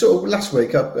what? I sort of last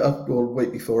week, or the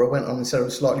week before, I went on and said I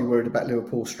was slightly worried about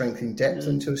Liverpool's strength in depth,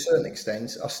 and to a certain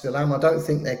extent, I still am. I don't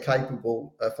think they're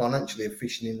capable financially of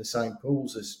fishing in the same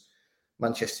pools as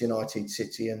Manchester United,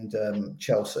 City, and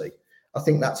Chelsea. I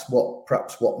think that's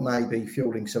what may be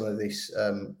fueling some of this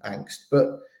angst.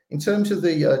 But in terms of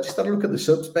just had a look at the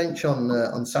subs bench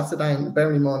on Saturday, and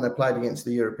bearing in mind they played against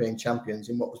the European champions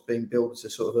in what was being billed as a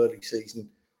sort of early season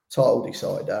title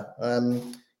decider.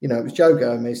 It was Joe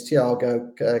Gomez,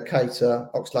 Thiago,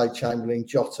 Keita, Oxlade-Chamberlain,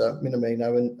 Jota,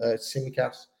 Minamino, and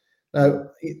Tsimikas.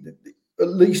 Now, at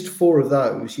least four of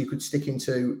those you could stick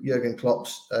into Jurgen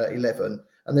Klopp's 11,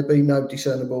 and there'd be no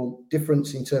discernible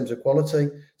difference in terms of quality.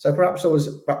 So perhaps I was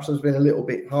being a little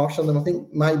bit harsh on them. I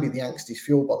think maybe the angst is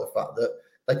fueled by the fact that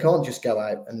they can't just go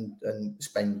out and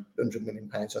spend £100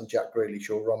 million on Jack Grealish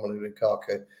or Romelu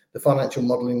Lukaku. The financial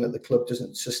modelling at the club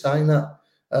doesn't sustain that.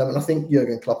 And I think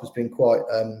Jurgen Klopp has been quite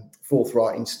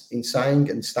forthright in saying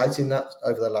and stating that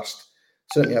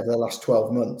certainly over the last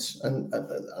 12 months.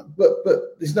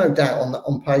 But there's no doubt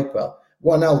on paper,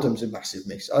 Wijnaldum's a massive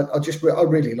miss. I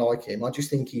really like him. I just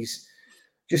think he's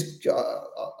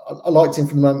I liked him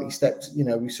from the moment he stepped.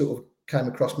 We sort of came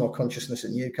across more consciousness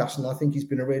at Newcastle, and I think he's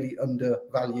been a really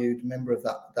undervalued member of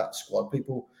that squad.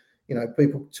 People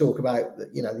talk about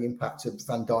the impact of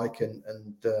Van Dijk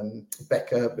and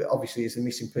Becker, but obviously is the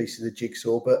missing piece of the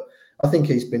jigsaw. But I think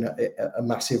he's been a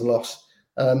massive loss.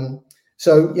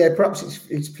 Perhaps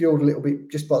it's fueled a little bit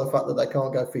just by the fact that they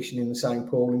can't go fishing in the same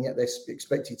pool, and yet they're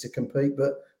expected to compete.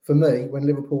 But for me, when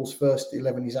Liverpool's first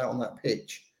 11 is out on that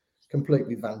pitch,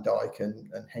 completely Van Dijk and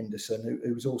Henderson,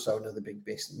 who was also another big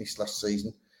miss last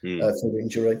season through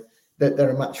injury, they're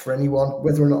a match for anyone.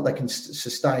 Whether or not they can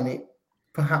sustain it,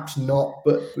 perhaps not,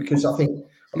 but because I think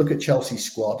I look at Chelsea's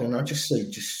squad and I just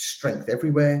see strength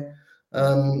everywhere,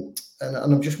 and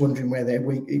I'm just wondering where they're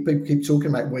weak. People keep talking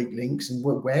about weak links, and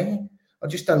where I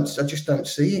just don't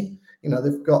see it.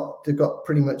 They've got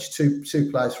pretty much two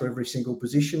players for every single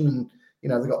position, and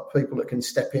they've got people that can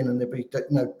step in and there'll be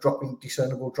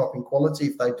discernible drop in quality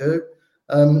if they do.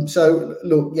 So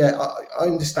look, I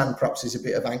understand perhaps there's a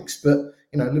bit of angst, but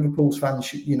Liverpool's fans,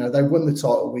 they won the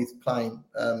title with playing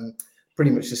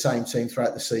pretty much the same team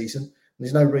throughout the season.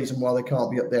 There's no reason why they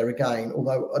can't be up there again,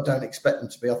 although I don't expect them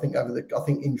to be. I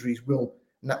think injuries will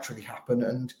naturally happen,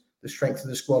 and the strength of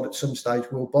the squad at some stage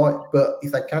will bite. But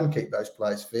if they can keep those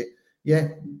players fit, yeah,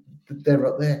 they're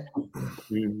up there.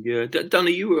 Yeah,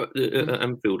 Dunny, you were at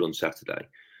Anfield on Saturday.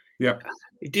 Yeah,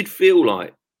 it did feel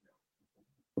like,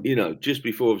 just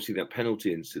before obviously that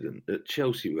penalty incident, that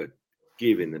Chelsea were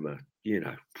giving them a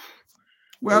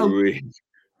really,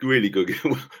 really good.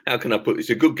 How can I put this?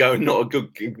 A good going, not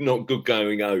good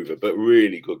going over, but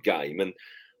really good game. And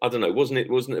I don't know,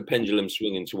 wasn't a pendulum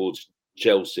swinging towards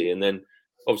Chelsea? And then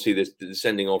obviously the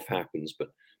sending off happens, but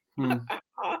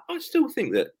I still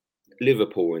think that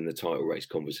Liverpool are in the title race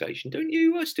conversation, don't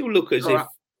you? I still look as if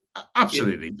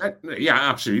absolutely, yeah,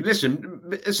 absolutely. Listen,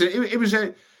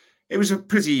 it was a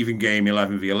pretty even game,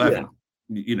 11v11.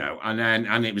 Yeah.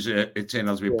 And it turned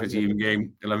out to be a pretty even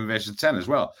game, 11 versus 10 as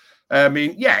well. I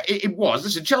mean, yeah, it was.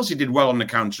 Listen, Chelsea did well on the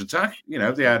counter attack.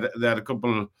 They had a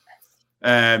couple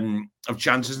of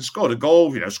chances and scored a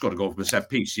goal. Scored a goal from a set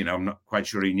piece. I'm not quite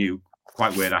sure he knew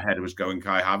quite where that header was going,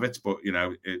 Kai Havertz, but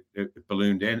it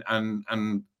ballooned in, and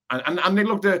they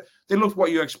looked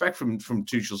what you expect from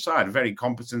Tuchel's side, a very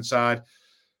competent side,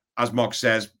 as Mark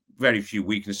says, very few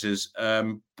weaknesses.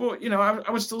 But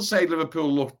I would still say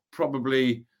Liverpool looked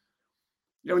probably,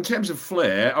 in terms of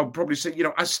flair, I would probably say,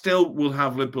 I still will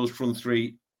have Liverpool's front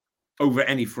three over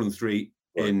any front three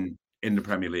in the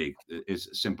Premier League. It's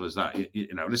as simple as that.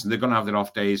 Listen, they're going to have their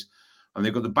off days, and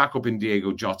they've got the backup in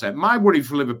Diego Jota. My worry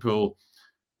for Liverpool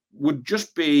would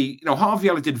just be, Harvey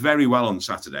Elliott did very well on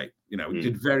Saturday.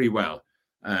 Did very well.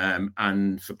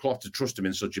 And for Klopp to trust him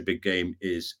in such a big game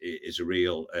is a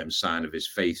real sign of his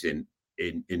faith in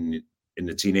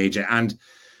the teenager, and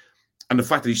the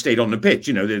fact that he stayed on the pitch.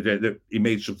 He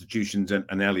made substitutions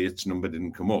and Elliott's number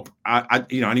didn't come up. And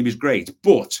he was great.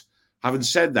 But having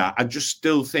said that, I just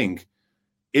still think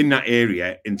in that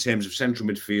area, in terms of central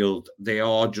midfield, they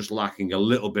are just lacking a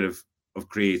little bit of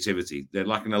creativity. They're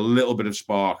lacking a little bit of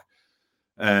spark.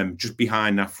 Just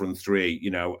behind that front three,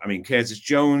 I mean, Curtis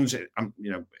Jones,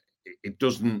 it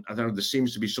doesn't, I don't know, there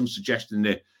seems to be some suggestion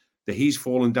that he's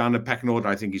fallen down the pecking order.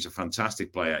 I think he's a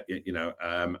fantastic player,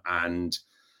 and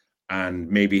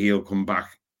maybe he'll come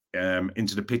back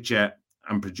into the picture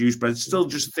and produce, but I still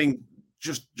just think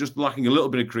just lacking a little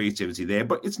bit of creativity there,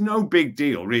 but it's no big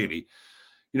deal, really.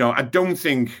 I don't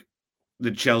think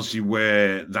that Chelsea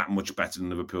were that much better than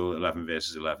Liverpool 11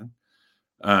 versus 11.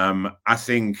 I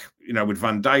think, with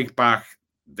Van Dijk back,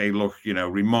 they look,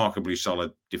 remarkably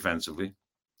solid defensively.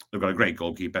 They've got a great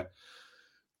goalkeeper,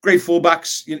 great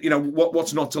fullbacks.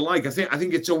 What's not to like? I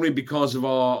think it's only because of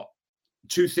our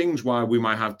two things why we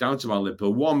might have doubts about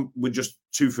Liverpool. One, we're just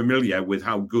too familiar with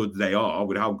how good they are,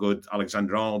 with how good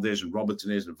Alexander-Arnold is and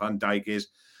Robertson is and Van Dijk is,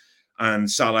 and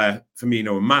Salah,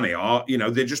 Firmino and Mane are.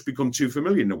 They just become too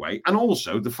familiar in a way. And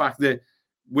also the fact that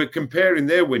we're comparing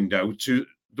their window to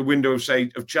the window of,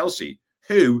 say, of Chelsea,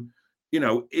 who,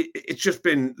 it's just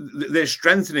been, their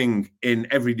strengthening in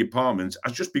every department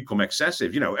has just become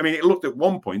excessive. I mean, it looked at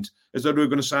one point as though they were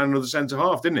going to sign another centre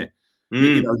half, didn't it?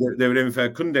 They were in for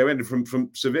Kunde from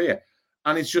Sevilla,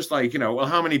 and it's just like, well,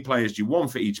 how many players do you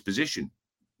want for each position?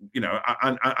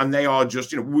 And they are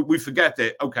just, we forget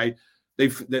that. Okay, they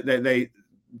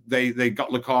got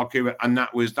Lukaku, and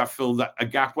that filled a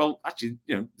gap. Well, actually,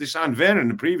 they signed Werner in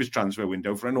the previous transfer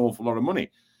window for an awful lot of money,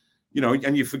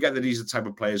 and you forget that he's the type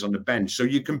of players on the bench. So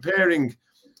you're comparing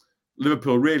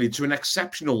Liverpool really to an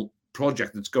exceptional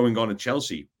project that's going on at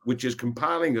Chelsea, which is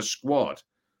compiling a squad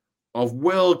of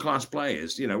world-class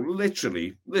players,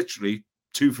 literally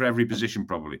two for every position,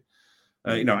 probably.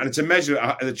 And it's a measure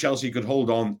that Chelsea could hold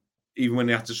on even when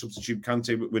they had to substitute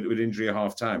Kante with injury at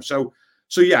half-time. So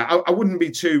yeah, I wouldn't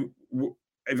be too.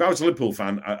 If I was a Liverpool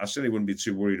fan, I certainly wouldn't be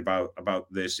too worried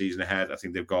about their season ahead. I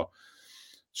think they've got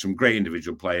some great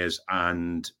individual players,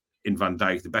 and in Van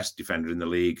Dijk, the best defender in the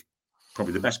league,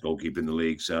 probably the best goalkeeper in the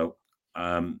league. So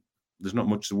there's not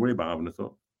much to worry about, I wouldn't have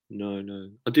thought. No.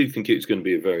 I do think it's going to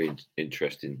be a very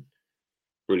interesting,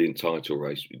 brilliant title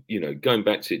race. Going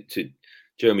back to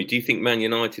Jeremy, do you think Man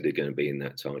United are going to be in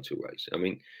that title race? I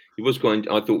mean, I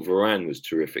thought Varane was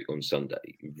terrific on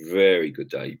Sunday. Very good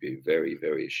debut, very,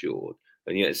 very assured.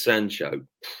 And yet Sancho,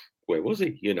 where was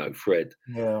he? Fred.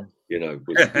 Yeah.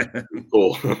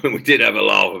 Was we did have a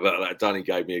laugh about that. Danny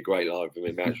gave me a great line from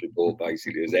him, match report,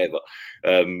 basically, as ever.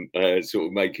 Sort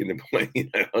of making the point,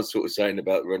 I was sort of saying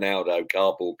about Ronaldo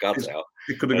cardboard cutout.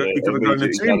 He could have gone in the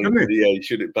team, couldn't he? Yeah, he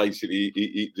should have basically.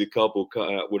 The cardboard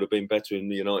cutout would have been better in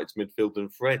the United's midfield than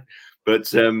Fred.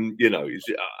 But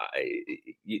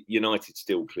United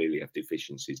still clearly have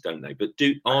deficiencies, don't they? But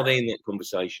are they in that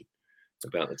conversation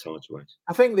about the title race?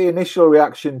 I think the initial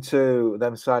reaction to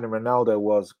them signing Ronaldo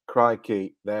was,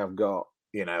 crikey, they have got,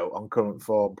 on current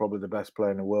form, probably the best player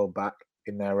in the world back,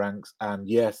 in their ranks, and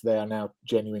yes, they are now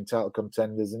genuine title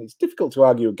contenders, and it's difficult to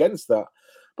argue against that.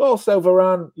 But also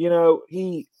Varane,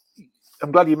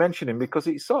 I'm glad you mentioned him because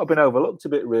he's sort of been overlooked a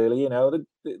bit, really.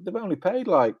 They've only paid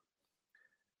like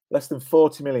less than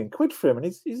 40 million quid for him, and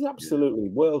he's absolutely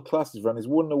world class. He's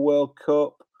won the World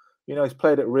Cup. He's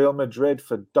played at Real Madrid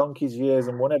for donkey's years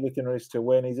and won everything there is to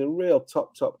win. He's a real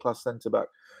top class centre back.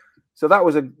 So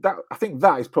I think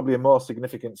that is probably a more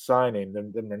significant signing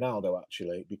than Ronaldo,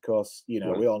 actually, because we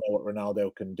all know what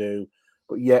Ronaldo can do.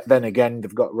 But yet, then again,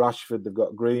 they've got Rashford, they've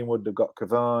got Greenwood, they've got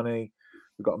Cavani,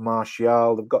 they've got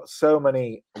Martial, they've got so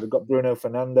many. They've got Bruno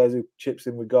Fernandes who chips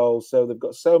in with goals. So they've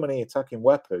got so many attacking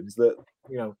weapons that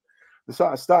they're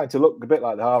sort of starting to look a bit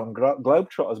like the Harlem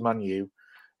Globetrotters, Man U.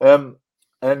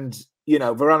 And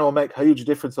Varane will make a huge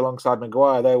difference alongside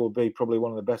Maguire. They will be probably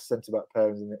one of the best centre-back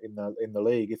pairings in the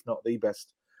league, if not the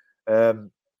best.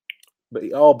 But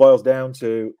it all boils down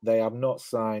to they have not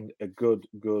signed a good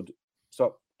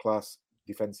top-class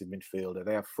defensive midfielder.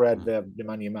 They have Fred, they have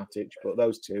Nemanja Matic, but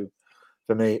those two,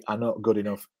 for me, are not good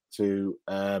enough to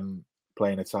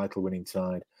play in a title-winning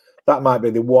side. That might be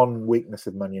the one weakness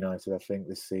of Man United, I think,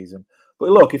 this season. But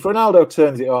look, if Ronaldo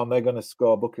turns it on, they're going to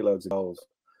score bucket loads of goals.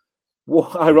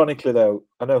 Well, ironically, though,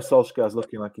 I know Solskjaer's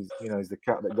looking like he's the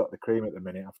cat that got the cream at the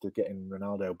minute after getting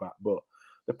Ronaldo back, but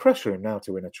the pressure on him now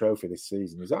to win a trophy this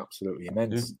season is absolutely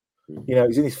immense.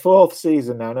 He's in his fourth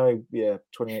season now. I know,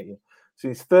 28 years. So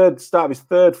his start of his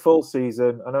third full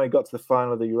season. I know he got to the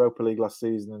final of the Europa League last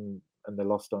season and they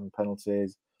lost on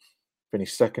penalties.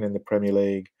 Finished second in the Premier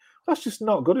League. That's just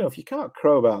not good enough. You can't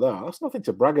crow about that. That's nothing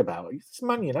to brag about. It's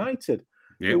Man United.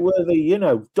 Who were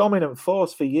the dominant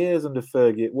force for years under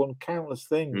Fergie, won countless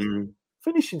things.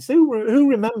 Finishing,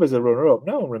 who remembers a runner-up?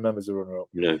 No one remembers a runner-up.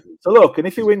 No. So look, and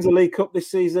if he wins a League Cup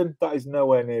this season, that is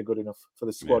nowhere near good enough for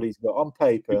the squad he's got on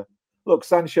paper. Look,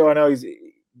 Sancho, I know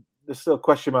there's still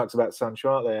question marks about Sancho,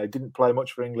 aren't there? He didn't play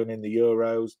much for England in the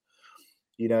Euros.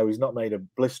 He's not made a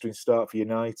blistering start for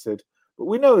United. But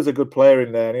we know there's a good player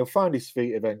in there, and he'll find his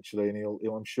feet eventually, and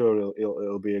I'm sure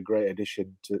he'll be a great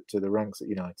addition to the ranks at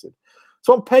United.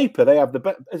 So on paper, they have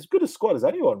as good a squad as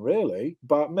anyone, really,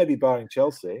 but maybe barring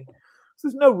Chelsea. So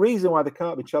there's no reason why they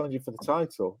can't be challenging for the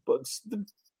title. But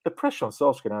the pressure on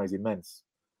Solskjaer now is immense.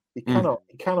 He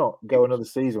cannot go another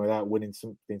season without winning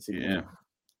something significant.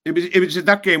 Yeah. It was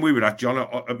that game we were at, John,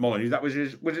 at Molyneux. That was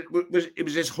his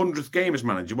 100th game as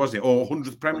manager, was it? Or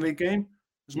 100th Premier League game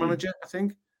as manager, I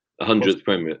think. 100th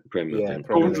Premier League.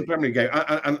 100th Premier League game.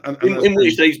 In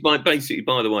which they've basically,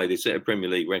 by the way, they set a Premier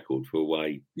League record for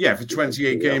away. Yeah, for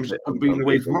 28 games unbeaten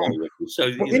away from home. So,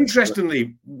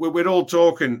 interestingly, we're all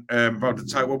talking about the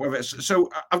title. So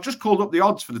I've just called up the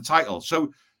odds for the title.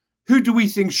 So who do we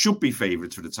think should be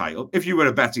favourites for the title? If you were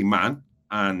a betting man,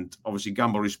 and obviously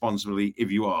gamble responsibly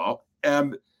if you are,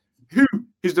 who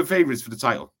is the favourites for the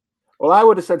title? Well, I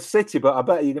would have said City, but I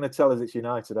bet you're going to tell us it's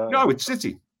United. No, it's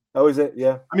City. Oh, is it?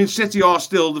 Yeah. I mean, City are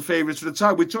still the favourites for the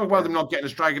title. We talk about them not getting a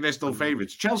striker; they're still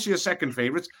favourites. Chelsea are second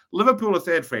favourites, Liverpool are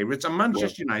third favourites, and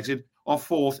Manchester United are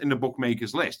fourth in the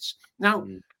bookmakers' lists. Now,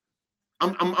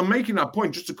 I'm making that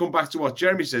point just to come back to what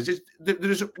Jeremy says.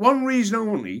 There's one reason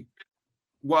only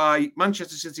why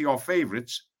Manchester City are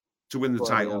favourites to win the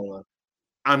title,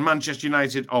 and Manchester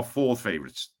United are fourth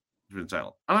favourites to win the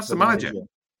title, and that's the manager.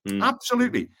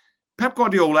 Absolutely, Pep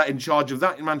Guardiola in charge of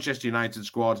that in Manchester United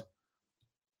squad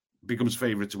becomes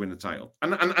favourite to win the title,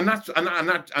 and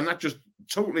that just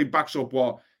totally backs up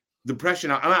what the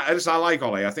pressure. And I like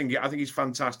Ole. I think he's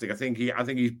fantastic. I think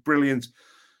he's brilliant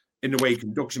in the way he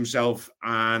conducts himself,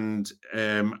 and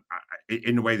in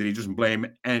the way that he doesn't blame,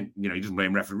 he doesn't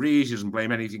blame referees, he doesn't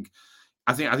blame anything.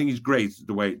 I think he's great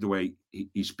the way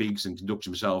he speaks and conducts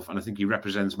himself, and I think he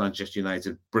represents Manchester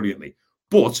United brilliantly.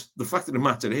 But the fact of the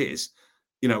matter is,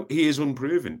 he is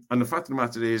unproven, and the fact of the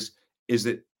matter is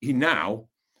that he now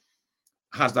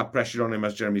has that pressure on him,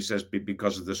 as Jeremy says,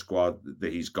 because of the squad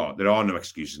that he's got. There are no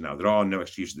excuses now. There are no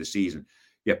excuses this season.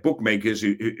 Yeah, bookmakers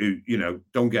who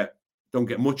don't get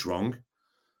much wrong.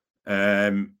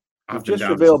 You've just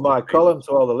revealed my column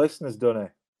to all the listeners, Dunny.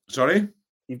 Sorry?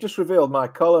 You've just revealed my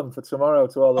column for tomorrow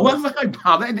to all the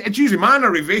listeners. It's usually mine I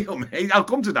reveal, mate. I'll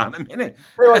come to that in a minute.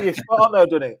 You're spot on, though,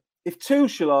 Dunny. If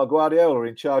Tuchel or Guardiola are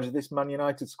in charge of this Man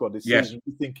United squad this season,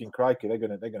 you're thinking, crikey, they're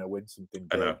gonna win something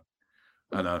big.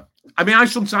 I know. I mean, I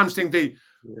sometimes think this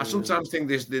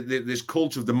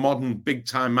cult of the modern big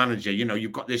time manager.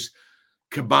 You've got this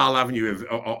cabal avenue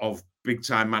of big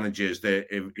time managers.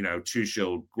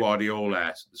 Tuchel,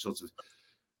 Guardiola, sort of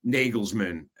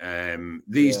Nagelsmann,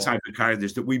 these type of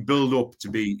characters that we build up to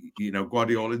be.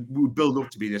 Guardiola, we build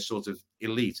up to be this sort of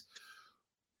elite.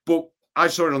 But I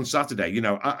saw it on Saturday.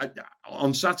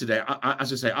 On Saturday,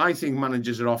 as I say, I think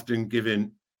managers are often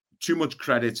given too much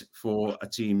credit for a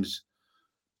team's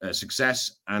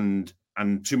success and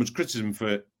too much criticism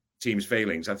for teams'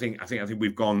 failings. I think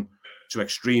we've gone to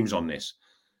extremes on this.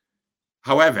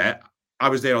 However, I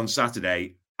was there on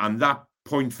Saturday, and that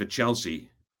point for Chelsea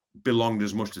belonged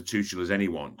as much to Tuchel as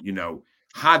anyone.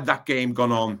 Had that game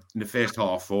gone on in the first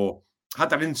half, or had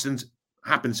that incident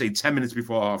happened, say 10 minutes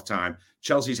before half time,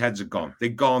 Chelsea's heads had gone.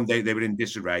 They'd gone. They were in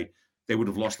disarray. They would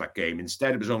have lost that game.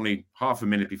 Instead, it was only half a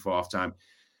minute before half time.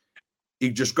 He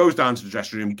just goes down to the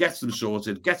dressing room, gets them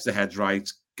sorted, gets the heads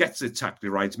right, gets it tactically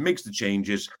right, makes the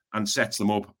changes, and sets them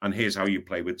up. And here's how you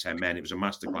play with 10 men. It was a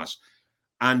masterclass.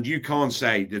 And you can't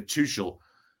say that Tuchel,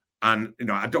 and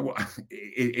I don't.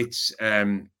 It's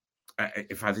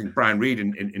if I think Brian Reid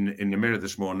in the Mirror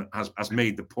this morning has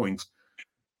made the point.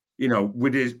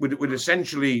 With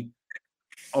essentially,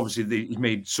 obviously he's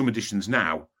made some additions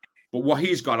now, but what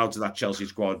he's got out of that Chelsea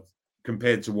squad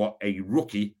compared to what a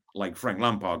rookie like Frank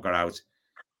Lampard got out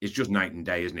is just night and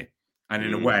day, isn't it? And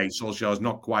in a way, Solskjaer's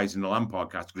not quite in the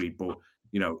Lampard category, but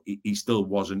he still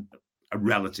wasn't a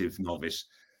relative novice.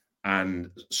 And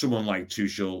someone like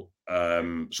Tuchel,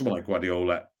 someone like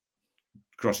Guardiola,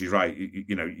 Crossy's right.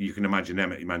 You can imagine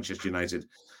them at Manchester United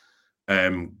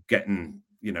getting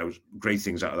great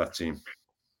things out of that team.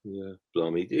 Yeah,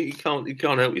 blimey, you can't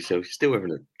help yourself. You're still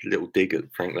having a little dig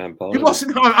at Frank Lampard. It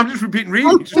wasn't. I'm just repeating.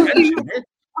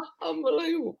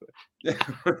 Unbelievable.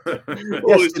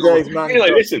 Yesterday's man. Anyway,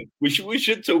 listen, we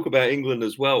should talk about England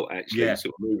as well. Actually, yeah.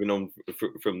 Sort of moving on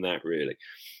from that, really.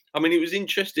 I mean, it was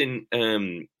interesting,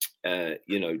 listening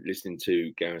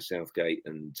to Gareth Southgate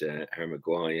and Harry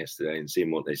Maguire yesterday and seeing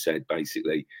what they said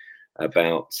basically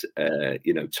about,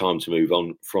 time to move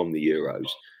on from the Euros.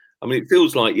 I mean, it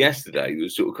feels like yesterday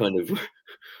was sort of kind of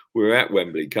we were at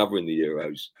Wembley covering the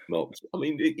Euros, Mark. I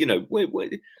mean,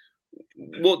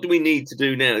 what do we need to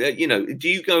do now? Do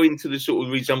you go into the sort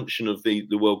of resumption of the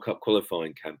World Cup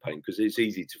qualifying campaign? Because it's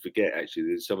easy to forget,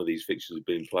 actually, that some of these fixtures have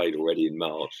been played already in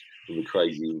March from the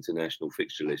crazy international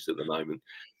fixture list at the moment.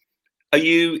 Are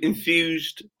you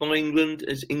enthused by England?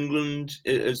 As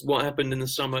what happened in the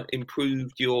summer,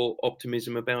 improved your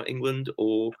optimism about England?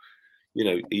 Or,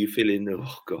 are you feeling,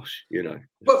 oh, gosh,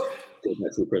 But go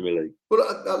back to the Premier League? Well,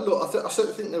 look, I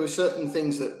certainly think there were certain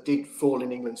things that did fall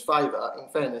in England's favour. In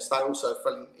fairness, they also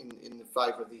fell in the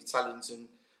favour of the Italians and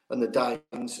the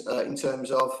Danes in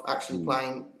terms of actually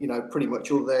playing, pretty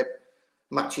much all their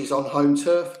matches on home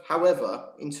turf.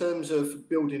 However, in terms of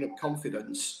building up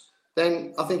confidence,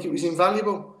 then I think it was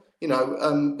invaluable.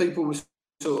 People were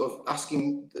sort of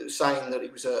saying that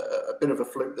it was a bit of a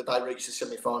fluke that they reached the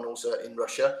semi-finals in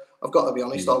Russia. I've got to be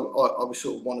honest, I was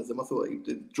sort of one of them. I thought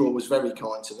the draw was very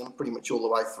kind to them, pretty much all the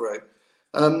way through.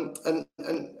 And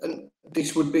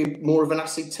this would be more of an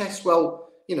acid test.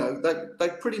 Well, they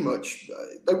pretty much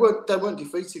they weren't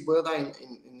defeated, were they,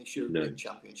 in the European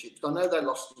Championships? I know they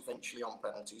lost eventually on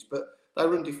penalties, but they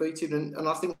were undefeated, and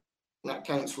I think that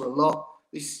counts for a lot.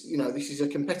 This is a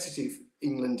competitive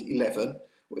England 11.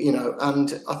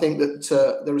 And I think that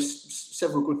there are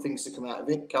several good things to come out of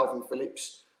it. Calvin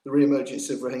Phillips, the re-emergence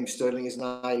of Raheem Sterling as an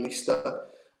A-lister.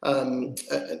 And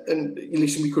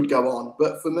listen, we could go on.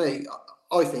 But for me,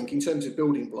 I think in terms of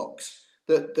building blocks,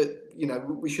 that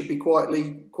we should be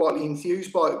quietly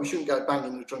enthused by it. We shouldn't go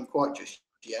banging the drum quite just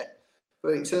yet.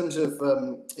 But in terms of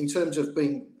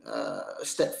being a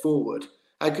step forward,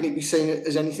 how can it be seen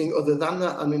as anything other than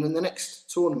that? I mean, in the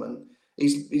next tournament,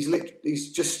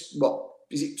 he's just what?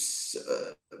 Is it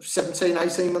 17,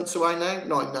 18 months away now?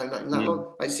 No, not that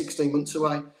long. Like 16 months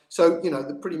away. So,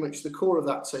 pretty much the core of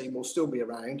that team will still be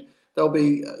around. They'll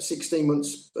be 16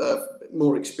 months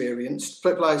more experienced.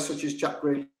 Players such as Jack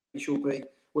Grealish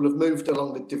will have moved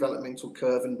along the developmental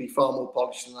curve and be far more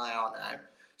polished than they are now.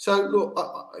 So, look,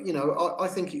 I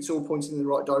think it's all pointing in the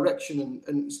right direction.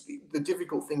 And the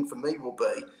difficult thing for me will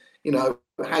be,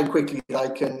 how quickly they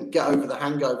can get over the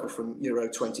hangover from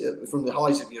from the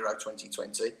highs of Euro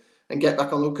 2020 and get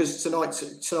back on. Because tonight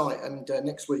and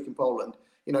next week in Poland,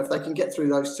 if they can get through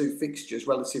those two fixtures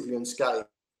relatively unscathed,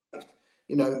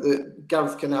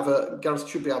 Gareth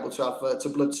should be able to have to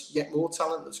blood yet more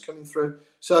talent that's coming through.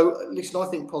 So listen, I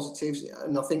think positives,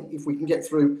 and I think if we can get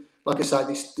through, like I say,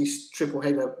 this triple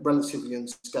header relatively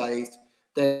unscathed,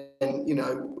 then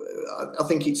I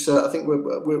think we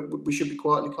should be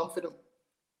quietly confident.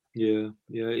 Yeah,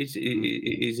 it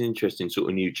is an interesting sort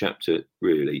of new chapter,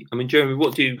 really. I mean, Jeremy,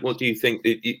 what do you think?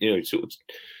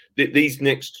 These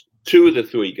next two of the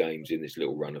three games in this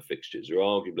little run of fixtures are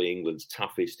arguably England's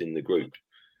toughest in the group.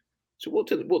 So what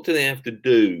do they have to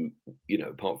do?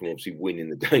 Apart from obviously winning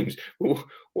the games,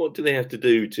 what do they have to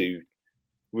do to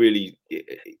really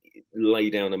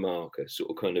lay down a marker, sort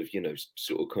of kind of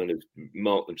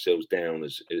mark themselves down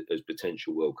as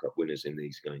potential World Cup winners in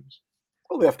these games?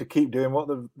 Well, they have to keep doing what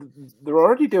they're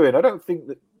already doing. I don't think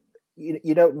that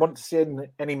you don't want to see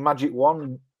any magic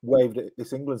wand waved at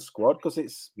this England squad, because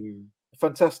it's a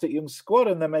fantastic young squad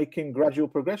and they're making gradual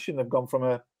progression. They've gone from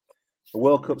a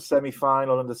World Cup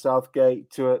semi-final under Southgate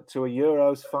to a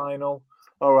Euros final.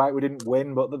 All right, we didn't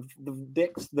win, but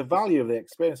the value of the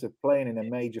experience of playing in a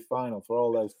major final for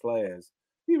all those players,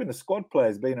 even the squad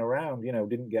players being around,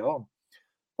 didn't get on.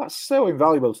 That's so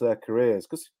invaluable to their careers,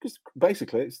 because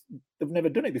basically they've never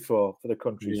done it before for the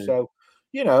country. Yeah. So,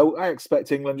 I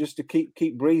expect England just to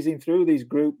keep breezing through these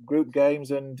group games.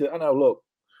 And I know, look,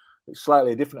 it's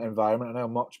slightly a different environment. I know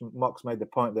Mox made the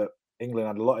point that England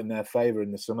had a lot in their favour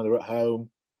in the summer. They're at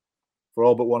home for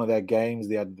all but one of their games.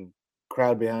 They had the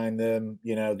crowd behind them.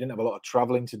 Didn't have a lot of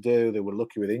travelling to do. They were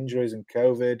lucky with injuries and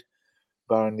COVID,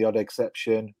 barring the odd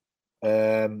exception.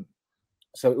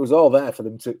 So it was all there for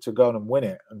them to go on and win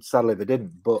it, and sadly they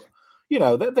didn't. But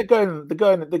they're going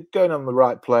on the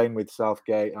right plane with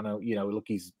Southgate. I know, look,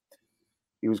 he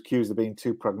was accused of being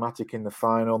too pragmatic in the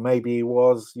final. Maybe he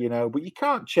was, but you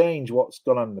can't change what's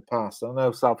gone on in the past. I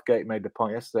know Southgate made the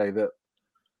point yesterday that,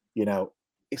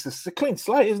 it's a clean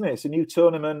slate, isn't it? It's a new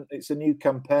tournament. It's a new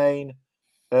campaign.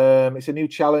 It's a new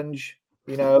challenge.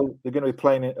 They're going to be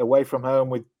playing away from home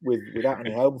without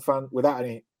any home fan, without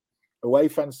any away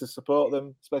fans to support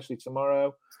them, especially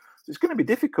tomorrow. So it's going to be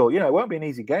difficult. It won't be an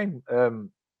easy game.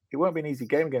 It won't be an easy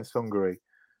game against Hungary.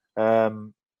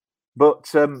 But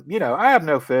I have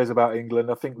no fears about England.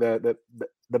 I think they're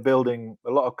building a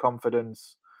lot of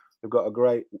confidence. They've got a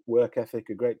great work ethic,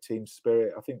 a great team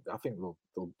spirit. I think they'll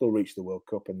reach the World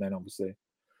Cup, and then obviously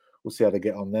we'll see how they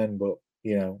get on then. But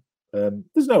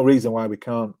there's no reason why we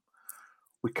can't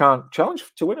challenge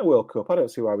to win a World Cup. I don't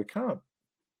see why we can't.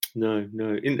 No.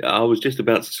 I was just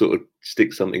about to sort of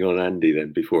stick something on Andy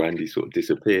then before Andy sort of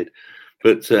disappeared.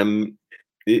 But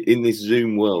in this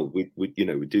Zoom world, we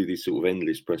do these sort of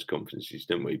endless press conferences,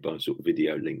 don't we, by sort of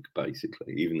video link,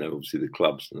 basically. Even though obviously the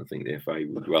clubs and I think the FA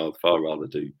would far rather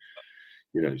do,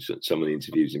 some of the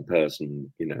interviews in person.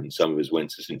 And some of us went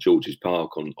to St George's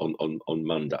Park on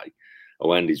Monday.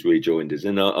 Oh, Andy's rejoined us,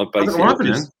 and I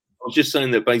was just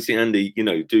saying that basically Andy,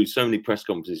 do so many press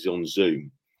conferences on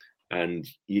Zoom. And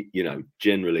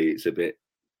generally it's a bit,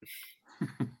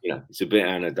 it's a bit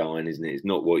anodyne, isn't it? It's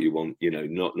not what you want,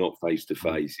 not face to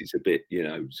face. It's a bit,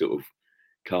 sort of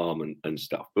calm and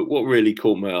stuff. But what really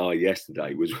caught my eye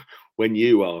yesterday was when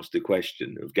you asked a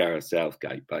question of Gareth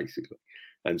Southgate, basically,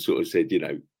 and sort of said,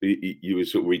 you were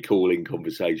sort of recalling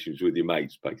conversations with your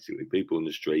mates, basically, people on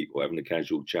the street or having a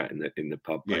casual chat in the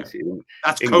pub, basically. Yeah.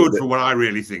 That's code for what I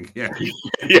really think. Yeah,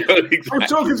 exactly. I'm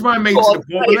talking to my mates at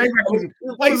the pub, and they reckon,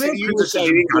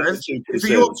 if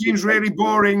your team's really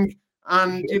boring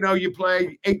and you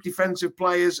play 8 defensive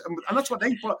players, and that's what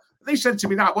they said to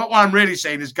me. That what I'm really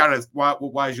saying is, Gareth,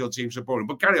 why is your team so boring?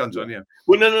 But carry on, John. Yeah.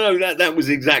 Well, no, that was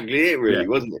exactly it, really,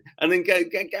 wasn't it? And then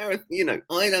Gareth,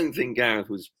 I don't think Gareth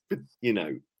was,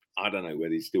 I don't know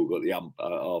whether he's still got the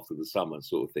after the summer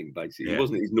sort of thing. Basically, He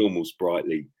wasn't his normal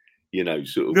sprightly,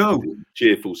 sort of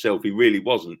cheerful self. He really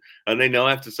wasn't. And then I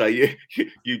have to say,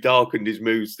 you darkened his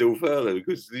mood still further,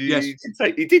 because he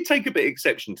did take a bit of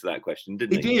exception to that question,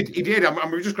 didn't he? He did.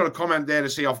 We've just got a comment there to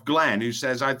see off Glenn, who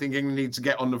says, I think England needs to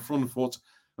get on the front foot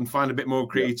and find a bit more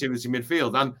creativity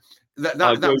midfield. And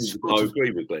I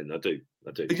agree with Glenn. I do.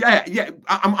 Yeah.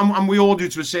 And we all do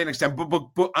to a certain extent.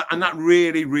 But and that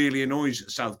really, really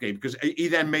annoys Southgate, because he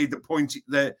then made the point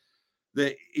that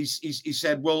he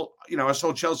said, well, I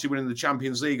saw Chelsea winning the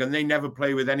Champions League and they never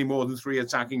play with any more than 3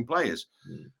 attacking players.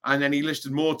 And then he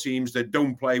listed more teams that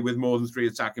don't play with more than 3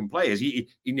 attacking players. He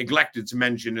neglected to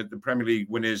mention that the Premier League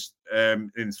winners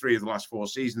in 3 of the last 4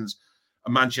 seasons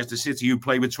are Manchester City, who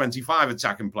play with 25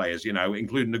 attacking players,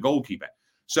 including the goalkeeper.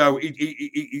 So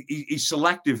he's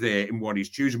selective there in what he's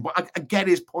choosing. But I get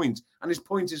his point, and his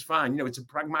point is fine. It's a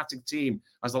pragmatic team,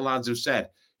 as the lads have said.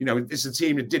 It's a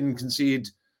team that didn't concede.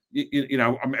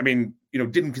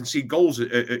 Didn't concede goals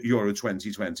at Euro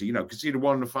 2020, conceded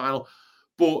 1 in the final,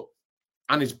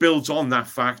 and it's built on that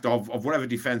fact of whatever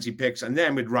defence he picks, and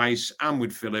then with Rice and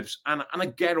with Phillips, and I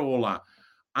get all that,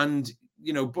 and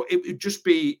but it would just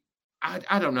be,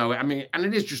 I don't know, and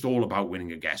it is just all about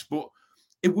winning, I guess, but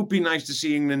it would be nice to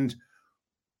see England,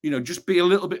 just be a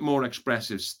little bit more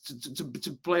expressive,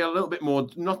 to play a little bit more,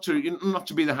 not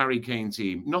to be the Harry Kane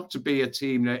team, not to be a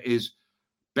team that is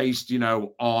based,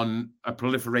 on a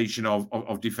proliferation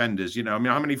of defenders. I mean,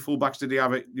 how many fullbacks did he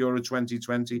have at Euro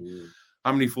 2020?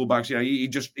 How many fullbacks? He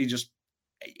just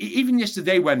even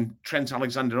yesterday when Trent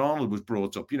Alexander-Arnold was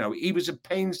brought up, he was at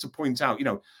pains to point out,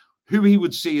 who he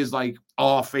would see as like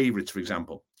our favourites, for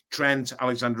example, Trent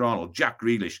Alexander-Arnold, Jack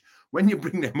Grealish. When you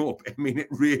bring them up, I mean,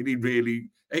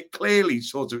 it clearly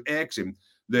sort of irks him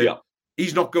that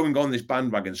he's not going on this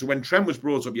bandwagon. So when Trent was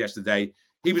brought up yesterday,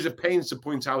 he was at pains to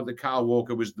point out that Kyle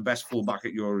Walker was the best fullback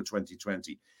at Euro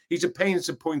 2020. He's at pains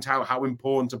to point out how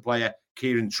important a player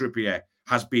Kieran Trippier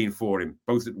has been for him,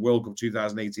 both at World Cup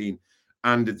 2018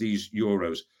 and at these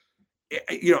Euros.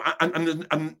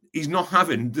 And he's not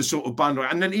having the sort of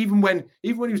bandwagon. And then even when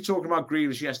he was talking about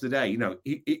Grealish yesterday,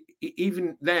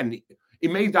 even then he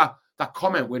made that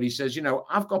comment where he says,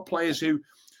 I've got players who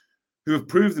have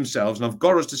proved themselves, and I've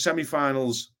got us to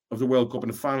semi-finals of the World Cup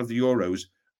and the final of the Euros,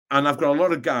 and I've got a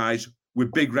lot of guys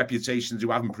with big reputations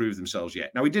who haven't proved themselves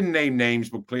yet. Now, he didn't name names,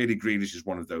 but clearly Grealish is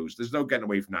one of those. There's no getting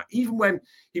away from that. Even when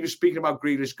he was speaking about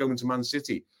Grealish going to Man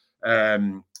City,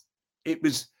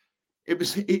 he said,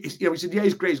 yeah,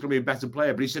 he's great, he's going to be a better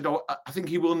player, but he said, I think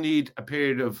he will need a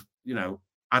period of,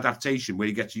 adaptation where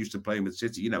he gets used to playing with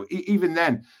City. Even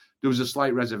then, there was a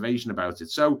slight reservation about it.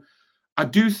 So I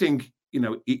do think,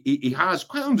 he has,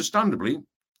 quite understandably,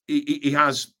 he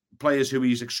has players who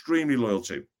he's extremely loyal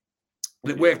to.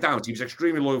 It worked out. He was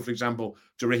extremely loyal, for example,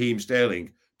 to Raheem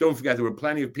Sterling. Don't forget, there were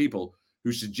plenty of people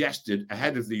who suggested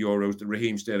ahead of the Euros that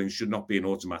Raheem Sterling should not be an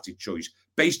automatic choice,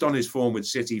 based on his form with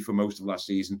City for most of last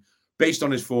season, based on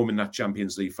his form in that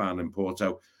Champions League final in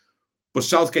Porto. But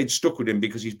Southgate stuck with him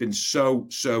because he's been so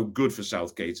good for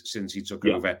Southgate since he took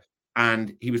over.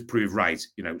 And he was proved right,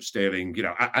 Sterling, and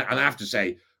I have to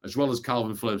say, as well as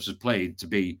Calvin Phillips has played to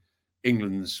be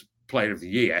England's Player of the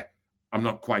Year, I'm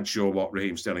not quite sure what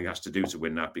Raheem Sterling has to do to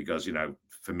win that because,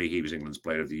 for me, he was England's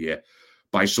Player of the Year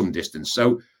by some distance.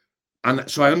 So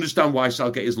I understand why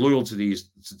Southgate is loyal to these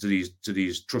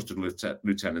trusted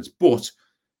lieutenants. But,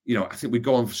 I think we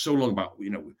go on for so long about,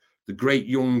 the great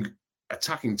young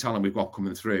attacking talent we've got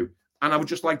coming through. And I would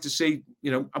just like to see,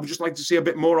 a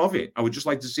bit more of it. I would just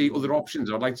like to see other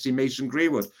options. I'd like to see Mason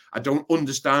Greenwood. I don't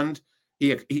understand.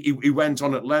 He went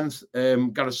on at length,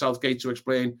 Gareth Southgate, to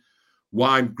explain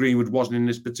why Greenwood wasn't in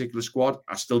this particular squad.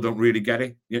 I still don't really get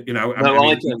it.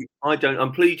 I don't.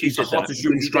 I'm pleased you said that. He's the hottest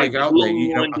young striker out there.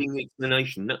 Long-winding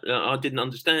explanation. I didn't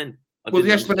understand.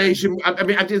 The explanation,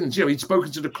 I didn't. He'd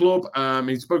spoken to the club.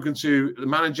 He'd spoken to the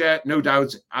manager, no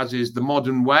doubt, as is the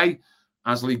modern way,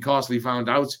 as Lee Carsley found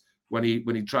out when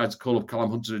he tried to call up Callum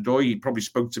Hudson-Odoi. He probably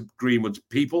spoke to Greenwood's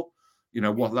people.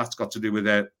 What that's got to do with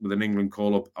an England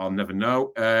call-up, I'll never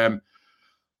know.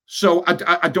 So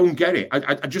I don't get it.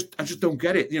 I just don't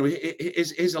get it.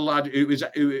 He's a lad who is,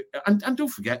 and don't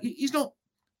forget, he's not,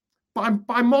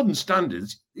 by modern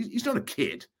standards, he's not a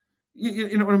kid.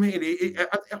 You know what I mean?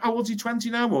 How old is he? 20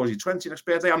 now, or is he 20 next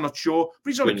birthday? I'm not sure, but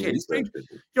he's not a kid.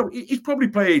 He's probably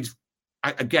played,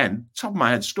 again, top of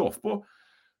my head stuff, but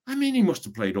I mean, he must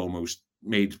have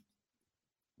made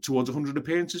towards 100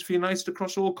 appearances for United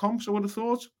across all comps, I would have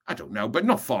thought. I don't know, but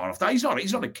not far off that. He's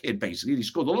not a kid, basically. He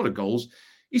scored a lot of goals.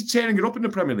 He's tearing it up in the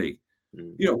Premier League.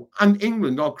 And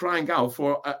England are crying out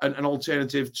for an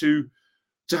alternative to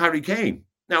Harry Kane.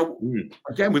 Now,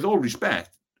 again, with all respect,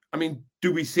 I mean,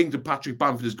 do we think that Patrick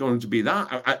Bamford is going to be that?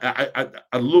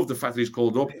 I love the fact that he's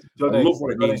called up. I love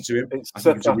what it means to him. I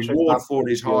think it's a reward for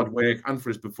his hard work and for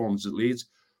his performance at Leeds.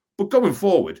 But going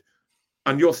forward,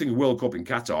 and you're thinking World Cup in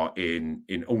Qatar in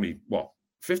only,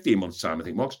 15 months' time, I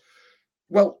think, Mox.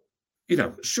 Well,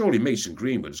 surely Mason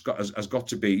Greenwood has got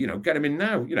to be, get him in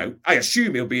now. I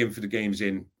assume he'll be in for the games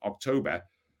in October.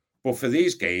 But for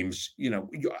these games, you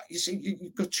see,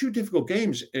 you've got two difficult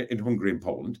games in Hungary and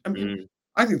Poland. I mean,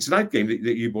 I think tonight's game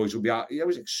that you boys will be at,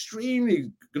 was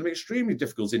going to be extremely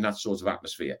difficult in that sort of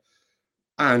atmosphere.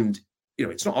 And,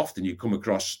 it's not often you come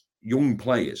across young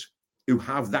players who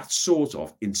have that sort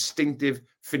of instinctive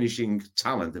finishing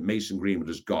talent that Mason Greenwood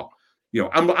has got.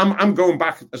 I'm going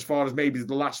back as far as maybe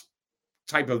the last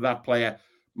type of that player,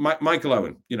 Michael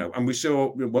Owen, and we saw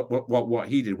what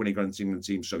he did when he got into the England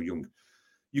team so young.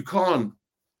 You can't,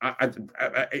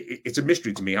 it's a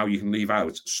mystery to me how you can leave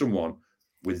out someone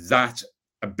with that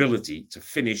ability to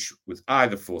finish with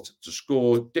either foot, to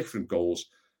score different goals,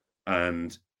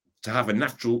 and to have a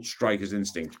natural striker's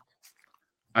instinct.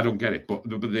 I don't get it, but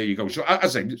there you go. So I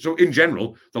say, so in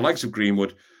general, the likes of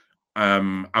Greenwood,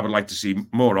 I would like to see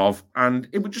more of, and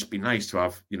it would just be nice to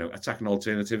have, attacking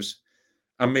alternatives,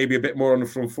 and maybe a bit more on the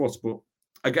front foot. But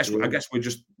I guess we're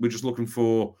just looking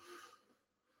for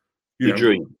the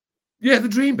dream. Yeah, the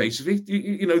dream, basically.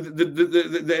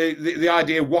 The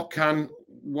idea. What can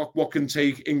what can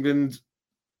take England,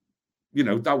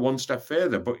 that one step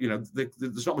further. But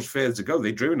there's not much further to go.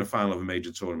 They drew in the final of a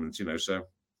major tournament, so.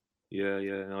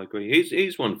 Yeah, I agree.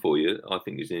 Here's one for you. I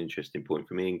think is an interesting point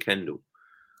from Ian Kendall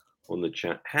on the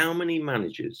chat. How many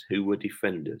managers who were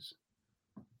defenders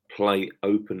play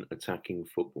open attacking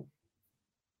football?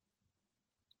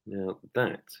 Now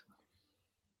that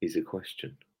is a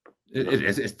question.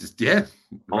 It's just, yeah.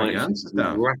 Right, I'm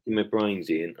racking my brains,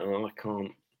 Ian. I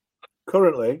can't.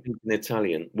 Currently, in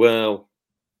Italian. Well,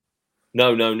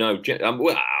 no.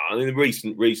 Well, in the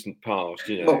recent past,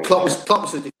 Well, Klopp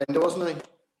was a defender, wasn't he?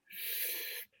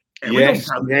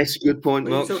 Yes, good point,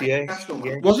 Mark. Yeah.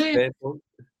 Was he?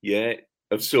 Yeah,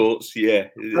 of sorts. Yeah.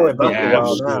 Going back a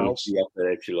while now. The upper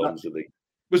echelons of the.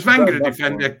 Was Wenger a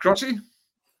defender, Crotty?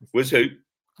 Was who?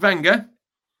 Wenger.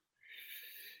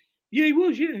 Yeah, he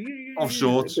was. Yeah. Of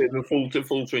sorts. A bit of a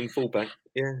faltering fullback.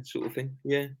 Yeah, sort of thing.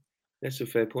 Yeah, that's a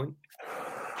fair point.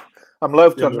 I'm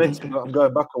loath to admit that I'm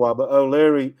going back a while, but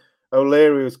O'Leary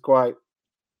was quite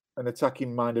an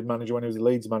attacking-minded manager when he was a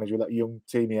Leeds manager with that young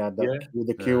team he had, with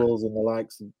the Kewells and the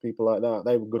likes and people like that.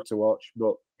 They were good to watch,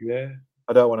 but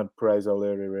I don't want to praise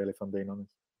O'Leary really, if I'm being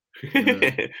honest.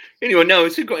 Anyway, no,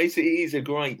 it is a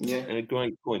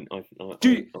great point.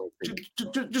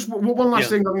 Just one last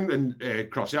thing on England,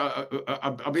 Crossy.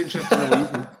 I'll be interested in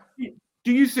what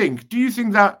you think. Do you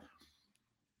think that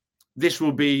this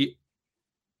will be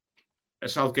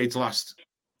Southgate's last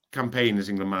campaign as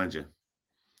England manager?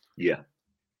 Yeah,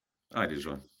 I do as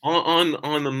well.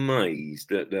 I'm amazed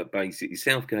that basically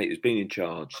Southgate has been in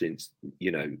charge since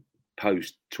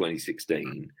post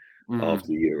 2016 after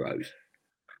the Euros.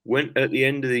 When at the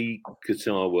end of the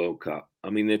Qatar World Cup,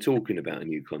 I mean, they're talking about a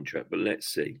new contract, but let's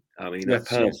see. I mean,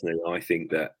 personally, I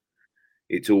think that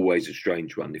it's always a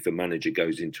strange one if a manager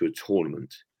goes into a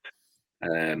tournament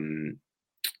and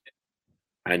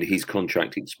his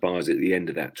contract expires at the end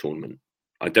of that tournament.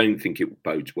 I don't think it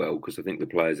bodes well because I think the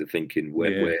players are thinking,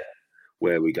 where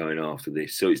are we going after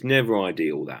this? So it's never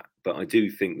ideal, that. But I do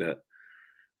think that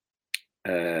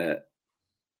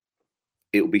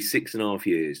it'll be 6.5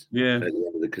 years at the end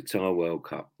of the Qatar World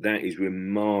Cup. That is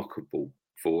remarkable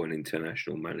for an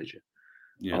international manager.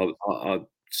 Yeah. I'd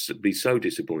be so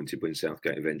disappointed when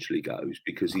Southgate eventually goes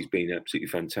because he's been absolutely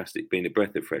fantastic, been a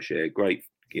breath of fresh air, great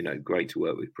to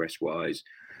work with press-wise.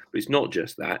 But it's not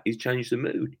just that; he's changed the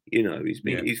mood. He's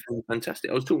been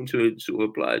fantastic. I was talking to a sort of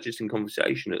a player just in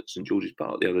conversation at St George's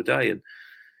Park the other day, and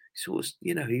he was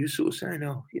sort of saying,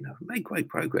 made great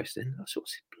progress. Then I sort of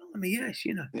said, blimey, yes,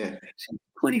 since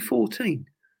 2014.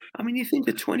 I mean, you think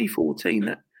of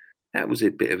 2014, that was a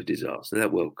bit of a disaster,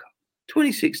 that World Cup.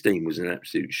 2016 was an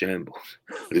absolute shambles.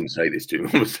 I didn't say this to him,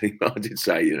 obviously, but I did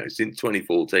say, since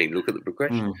 2014, look at the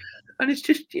progression. And it's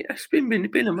just, it's been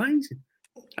amazing.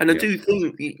 And I do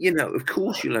think, of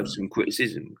course you'll have some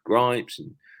criticism, gripes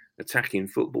and attacking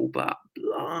football, but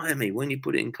blimey, when you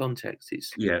put it in context,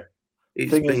 it's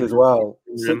thing is as well,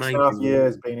 6.5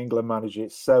 years being England manager,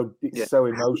 it's so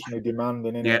emotionally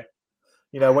demanding, isn't it?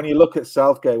 When you look at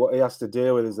Southgate, what he has to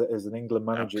deal with as an England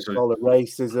manager, it's all the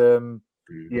racism,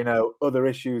 other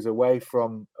issues away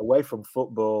from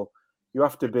football. You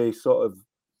have to be sort of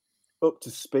up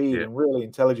to speed and really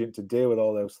intelligent to deal with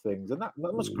all those things, and that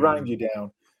must grind you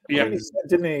down. I mean, he said,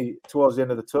 didn't he, towards the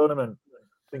end of the tournament?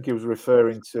 I think he was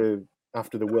referring to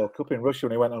after the World Cup in Russia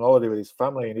when he went on holiday with his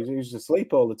family, and he was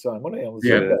asleep all the time, wasn't he? On the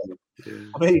Sunday?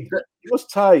 I mean, it must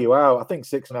tire you out. I think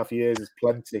 6.5 years is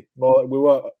plenty. More, we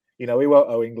won't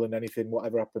owe England anything,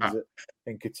 whatever happens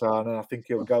in Qatar. And I think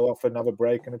he'll go off and have a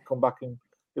break and come back and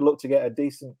he'll look to get a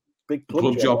decent big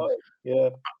club job. Yeah.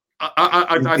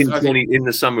 In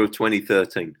the summer of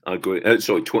 2013, I agree.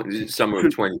 Summer of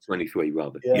 2023,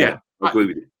 rather. Yeah, I agree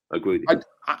with you.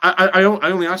 I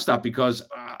only asked that because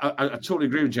I totally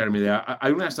agree with Jeremy there. I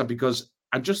only asked that because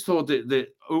I just thought that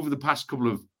over the past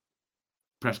couple of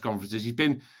press conferences, he's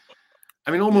been,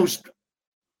 almost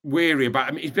wary about.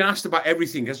 I mean, he's been asked about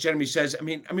everything, as Jeremy says. I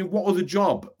mean, what other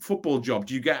football job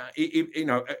do you get?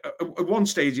 At one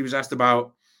stage he was asked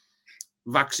about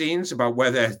vaccines, about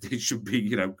whether they should be,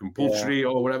 compulsory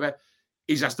or whatever.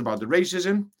 He's asked about the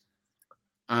racism.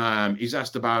 He's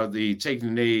asked about the taking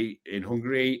the knee in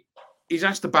Hungary. He's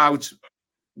asked about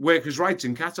workers' rights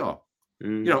in Qatar.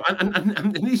 And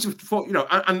these are,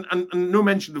 and no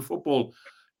mention of football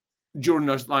during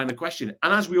those line of question.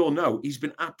 And as we all know, he's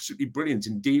been absolutely brilliant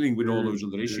in dealing with all those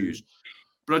other issues.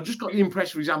 But I just got the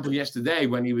impression, for example, yesterday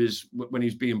when he was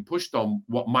being pushed on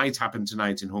what might happen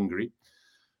tonight in Hungary,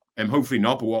 and hopefully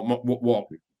not, but what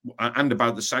and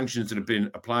about the sanctions that have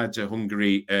been applied to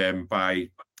Hungary by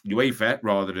UEFA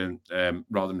rather than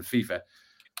FIFA.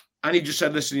 And he just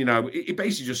said, listen, he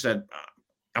basically just said,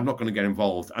 I'm not going to get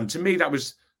involved. And to me, that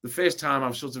was the first time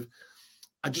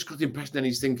I just got the impression that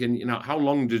he's thinking, how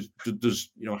long does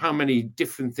how many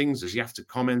different things does he have to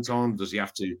comment on? Does he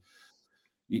have to,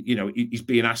 he's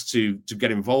being asked to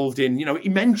get involved in, he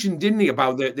mentioned, didn't he,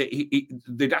 about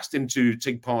they'd asked him to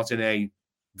take part in a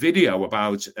video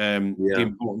about the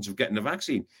importance of getting the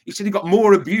vaccine. He said he got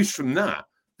more abuse from that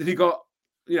than he got,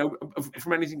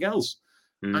 from anything else.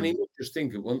 And he just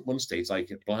think at one stage,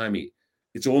 like, blimey,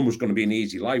 it's almost going to be an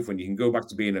easy life when you can go back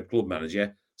to being a club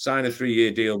manager, sign a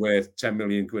 3-year deal worth 10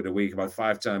 million quid a week, about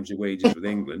 5 times your wages with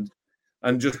England,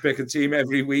 and just pick a team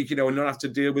every week, and not have to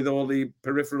deal with all the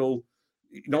peripheral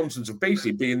nonsense of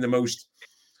basically being the most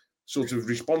sort of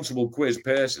responsible quiz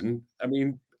person. I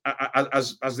mean,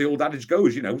 as the old adage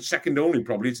goes, second only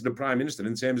probably to the Prime Minister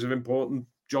in terms of important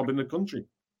job in the country.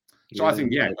 So I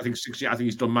think 6 years, I think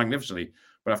he's done magnificently.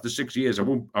 But after 6 years,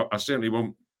 I certainly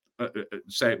won't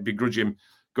begrudge him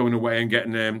going away and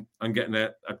getting a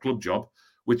club job,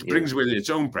 which brings with it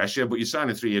its own pressure. But you sign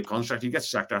a 3-year contract, you get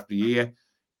sacked after a year,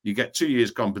 you get 2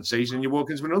 years compensation, and you walk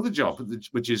into another job,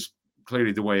 which is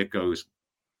clearly the way it goes.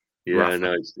 Yeah,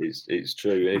 no, it's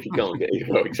true. And if you can't get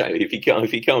if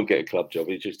you can't get a club job,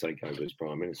 you just take over as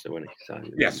Prime Minister, won't he? So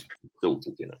yes,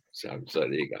 sorted, So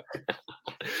there you go,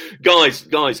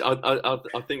 guys.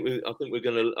 I think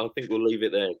we'll leave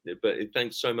it there. But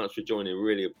thanks so much for joining.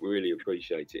 Really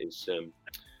appreciate it.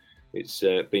 It's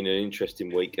been an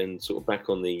interesting week and sort of back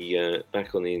on the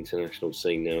international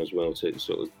scene now as well. So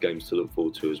sort of games to look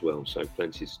forward to as well. So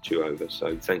plenty to chew over.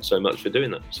 So thanks so much for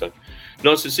doing that. So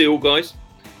nice to see you all, guys.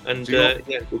 And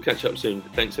we'll catch up soon.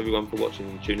 Thanks everyone for watching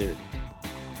and tuning in.